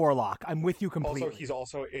called Warlock. I'm with you completely. Also, he's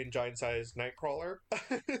also in Giant Size Nightcrawler.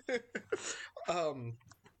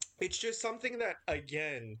 It's just something that,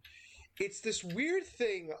 again, it's this weird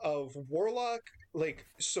thing of Warlock,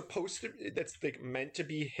 that's meant to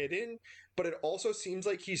be hidden, but it also seems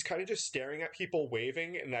like he's kind of just staring at people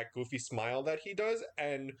waving in that goofy smile that he does,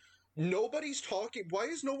 and nobody's talking. Why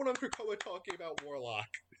is no one on Krakoa talking about Warlock?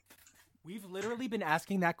 We've literally been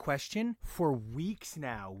asking that question for weeks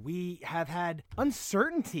now. We have had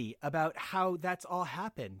uncertainty about how that's all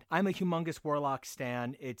happened. I'm a humongous Warlock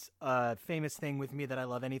stan. It's a famous thing with me that I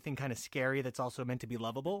love anything kind of scary that's also meant to be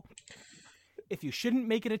lovable. If you shouldn't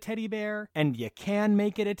make it a teddy bear, and you can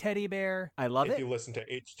make it a teddy bear, I love it. If you listen to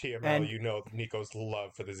HTML, And- you know Nico's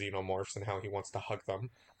love for the xenomorphs and how he wants to hug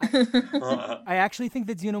them. I actually think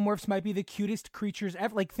that xenomorphs might be the cutest creatures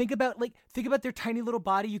ever. Think about their tiny little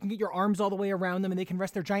body. You can get your arms all the way around them, and they can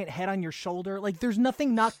rest their giant head on your shoulder. There's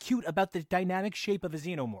nothing not cute about the dynamic shape of a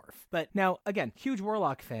xenomorph. But now, again, huge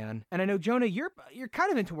Warlock fan, and I know Jonah, you're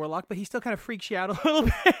kind of into Warlock, but he still kind of freaks you out a little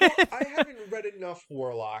bit. I haven't read enough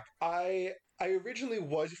Warlock. I originally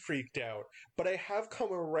was freaked out, but I have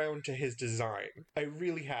come around to his design. I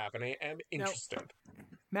really have, and I am interested.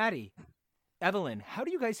 Maddie, Evelyn, how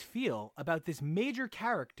do you guys feel about this major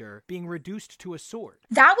character being reduced to a sword?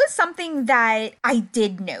 That was something that I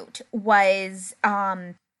did note was,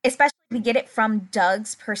 especially to get it from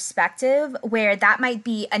Doug's perspective, where that might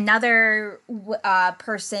be another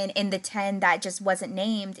person in the 10 that just wasn't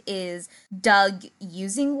named, is Doug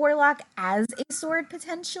using Warlock as a sword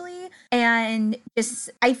potentially. And just,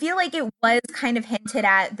 I feel like it was kind of hinted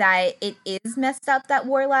at that it is messed up that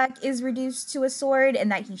Warlock is reduced to a sword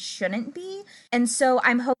and that he shouldn't be. And so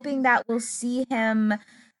I'm hoping that we'll see him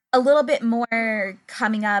a little bit more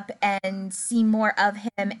coming up and see more of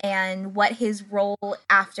him and what his role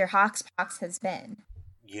after Hoxpox has been.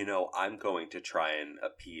 I'm going to try and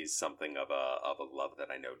appease something of a love that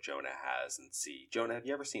I know Jonah has and see. Jonah, have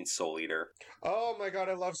you ever seen Soul Eater? Oh my god,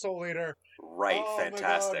 I love Soul Eater. Right, oh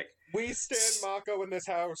fantastic. We stand Mako in this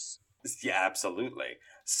house. Yeah, absolutely.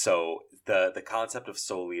 So the concept of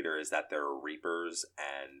Soul Eater is that there are Reapers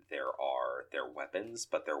and there are their weapons,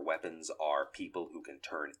 but their weapons are people who can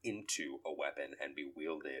turn into a weapon and be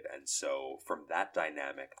wielded. And so from that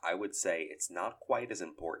dynamic, I would say it's not quite as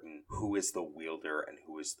important who is the wielder and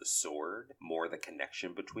who is the sword, more the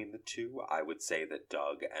connection between the two. I would say that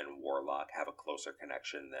Doug and Warlock have a closer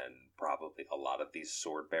connection than probably a lot of these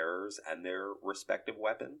sword bearers and their respective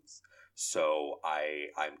weapons. So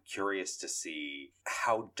I'm curious to see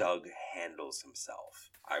how Doug handles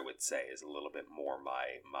himself, I would say, is a little bit more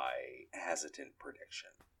my hesitant prediction.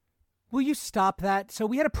 Will you stop that? So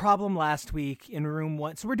we had a problem last week in room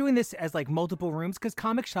 1. So we're doing this as multiple rooms because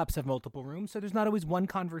comic shops have multiple rooms. So there's not always one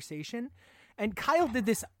conversation. And Kyle did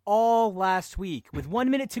this all last week. With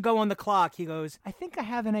 1 minute to go on the clock, he goes, I think I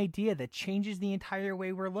have an idea that changes the entire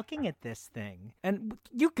way we're looking at this thing. And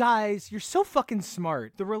you guys, you're so fucking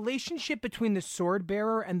smart. The relationship between the sword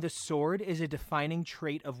bearer and the sword is a defining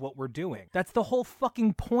trait of what we're doing. That's the whole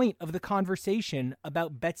fucking point of the conversation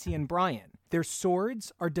about Betsy and Brian. Their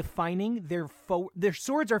swords are defining their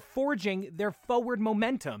swords are forging their forward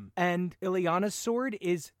momentum. And Ileana's sword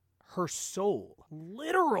is her soul,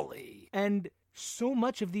 literally. And so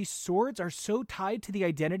much of these swords are so tied to the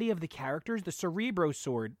identity of the characters. The Cerebro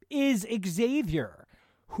sword is Xavier.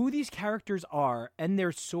 Who these characters are and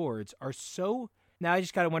their swords are so... Now I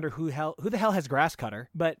just gotta wonder who the hell has Grasscutter.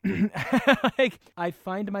 But I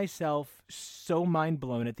find myself so mind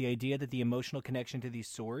blown at the idea that the emotional connection to these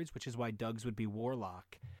swords, which is why Doug's would be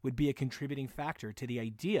Warlock, would be a contributing factor to the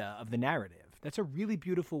idea of the narrative. That's a really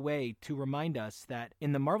beautiful way to remind us that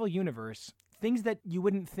in the Marvel Universe, things that you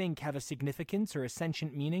wouldn't think have a significance or a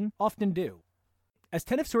sentient meaning often do. As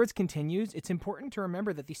Ten of Swords continues, it's important to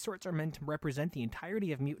remember that these swords are meant to represent the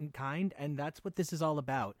entirety of mutant kind, and that's what this is all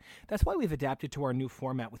about. That's why we've adapted to our new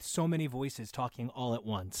format with so many voices talking all at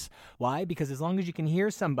once. Why? Because as long as you can hear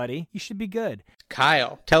somebody, you should be good.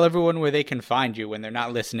 Kyle, tell everyone where they can find you when they're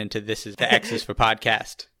not listening to This Is the X's for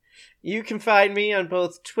podcast. You can find me on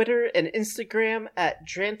both Twitter and Instagram at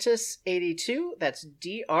Drantis82. That's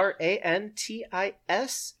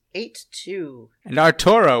DRANTIS82. And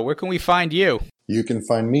Arturo, where can we find you? You can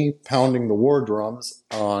find me pounding the war drums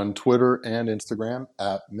on Twitter and Instagram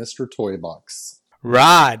at Mr. Toybox.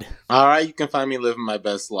 Rod. All right, you can find me living my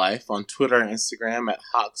best life on Twitter and Instagram at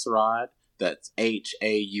Hauxrod. That's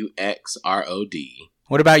HAUXROD.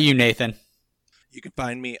 What about you, Nathan? You can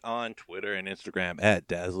find me on Twitter and Instagram at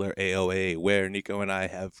DazzlerAOA, where Nico and I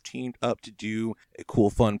have teamed up to do a cool,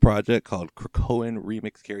 fun project called Krakoan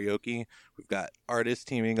Remix Karaoke. We've got artists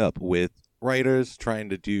teaming up with writers trying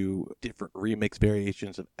to do different remix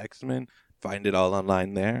variations of X-Men find it all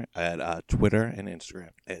online there at Twitter and Instagram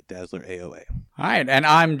at DazzlerAOA. All right, and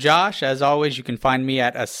I'm Josh. As always, you can find me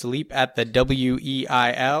at Asleep at the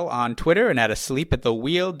WEIL on Twitter and at Asleep at the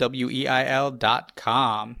Wheel,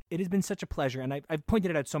 WEIL.com. It has been such a pleasure, and I've pointed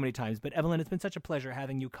it out so many times, but Evelyn, it's been such a pleasure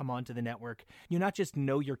having you come on to the network. You not just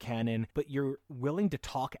know your canon, but you're willing to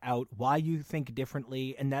talk out why you think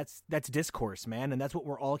differently, and that's discourse, man, and that's what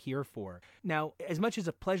we're all here for. Now, as much as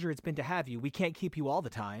a pleasure it's been to have you, we can't keep you all the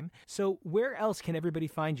time, so where else can everybody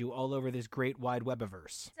find you all over this great wide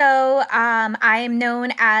webiverse? So I am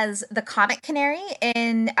known as the Comic Canary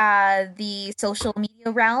in the social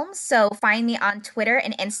media realm. So find me on Twitter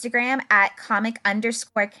and Instagram at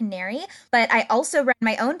comic_canary. But I also run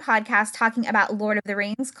my own podcast talking about Lord of the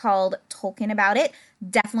Rings called Tolkien About It.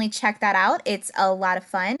 Definitely check that out. It's a lot of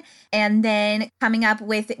fun. And then coming up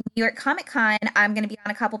with New York Comic Con, I'm going to be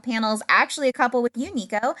on a couple panels, actually a couple with you,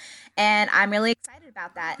 Nico. And I'm really excited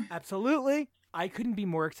about that. Absolutely. I couldn't be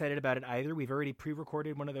more excited about it either. We've already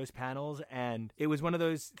pre-recorded one of those panels, and it was one of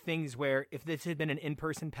those things where if this had been an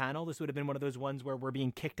in-person panel, this would have been one of those ones where we're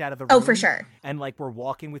being kicked out of the room. Oh, for sure. And like we're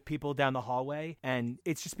walking with people down the hallway, and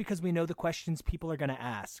it's just because we know the questions people are going to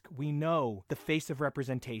ask. We know the face of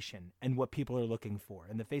representation and what people are looking for.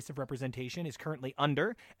 And the face of representation is currently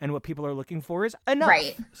under, and what people are looking for is enough.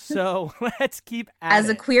 Right. So let's keep at As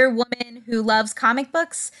a queer woman who loves comic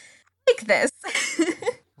books, like this.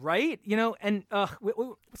 Right? You know, and we're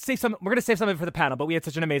going to save something for the panel, but we had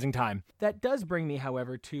such an amazing time. That does bring me,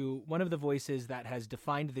 however, to one of the voices that has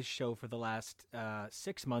defined this show for the last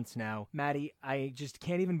 6 months now. Maddie, I just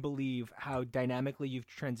can't even believe how dynamically you've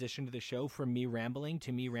transitioned the show from me rambling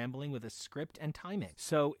to me rambling with a script and timing.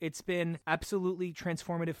 So it's been absolutely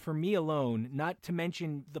transformative for me alone, not to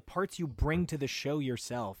mention the parts you bring to the show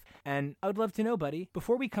yourself. And I would love to know, buddy,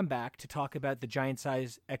 before we come back to talk about the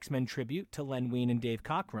giant-size X-Men tribute to Len Wein and Dave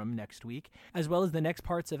Cockrum next week, as well as the next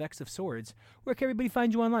parts of X of Swords, where can everybody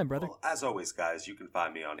find you online, brother? Well, as always, guys, you can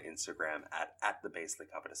find me on Instagram at the Basely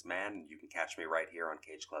Covetous Man, and you can catch me right here on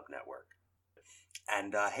Cage Club Network.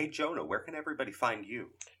 And hey, Jonah, where can everybody find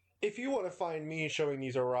you? If you want to find me showing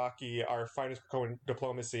these Iraqi our finest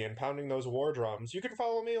diplomacy and pounding those war drums, you can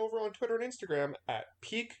follow me over on Twitter and Instagram at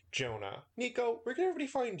Peak Jonah. Nico, where can everybody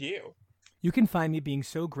find you? You can find me being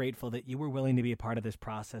so grateful that you were willing to be a part of this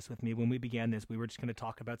process with me. When we began this, we were just going to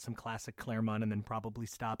talk about some classic Claremont and then probably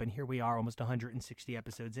stop. And here we are, almost 160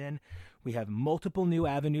 episodes in. We have multiple new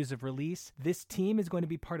avenues of release. This team is going to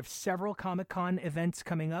be part of several Comic-Con events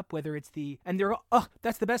coming up, whether it's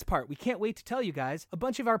that's the best part. We can't wait to tell you guys. A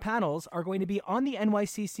bunch of our panels are going to be on the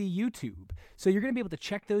NYCC YouTube. So you're going to be able to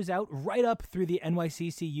check those out right up through the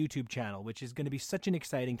NYCC YouTube channel, which is going to be such an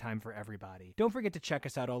exciting time for everybody. Don't forget to check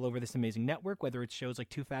us out all over this amazing network, whether it's shows like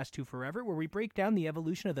Too Fast, Too Forever, where we break down the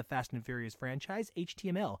evolution of the Fast and Furious franchise,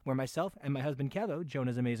 HTML, where myself and my husband Kevo,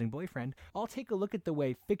 Jonah's amazing boyfriend, all take a look at the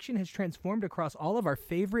way fiction has transformed across all of our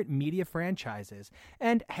favorite media franchises.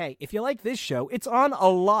 And hey, if you like this show, it's on a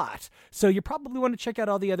lot. So you probably want to check out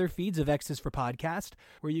all the other feeds of X's for Podcast,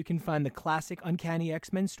 where you can find the classic Uncanny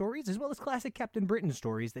X-Men stories, as well as classic Captain Britain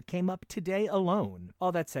stories that came up today alone.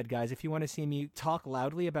 All that said, guys, if you want to see me talk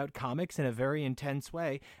loudly about comics in a very intense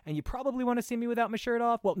way, and you probably want to see me without my shirt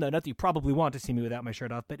off, well, no, not that you probably want to see me without my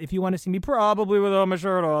shirt off, but if you want to see me probably without my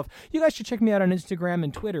shirt off, you guys should check me out on Instagram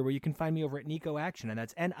and Twitter, where you can find me over at Nico Action, and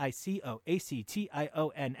that's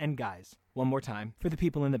NicoAction. And guys, one more time, for the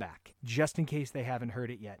people in the back, just in case they haven't heard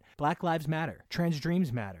it yet. Black Lives Matter. Trans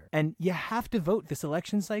dreams matter. And you have to vote this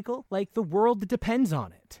election cycle like the world depends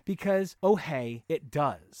on it. Because, oh hey, it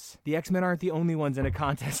does. The X-Men aren't the only ones in a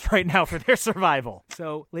contest right now for their survival.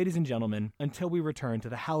 So, ladies and gentlemen, until we return to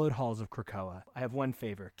the hallowed halls of Krakoa, I have one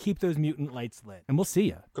favor. Keep those mutant lights lit. And we'll see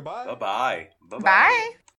ya. Goodbye. Bye-bye. Bye-bye.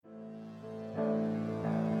 Bye.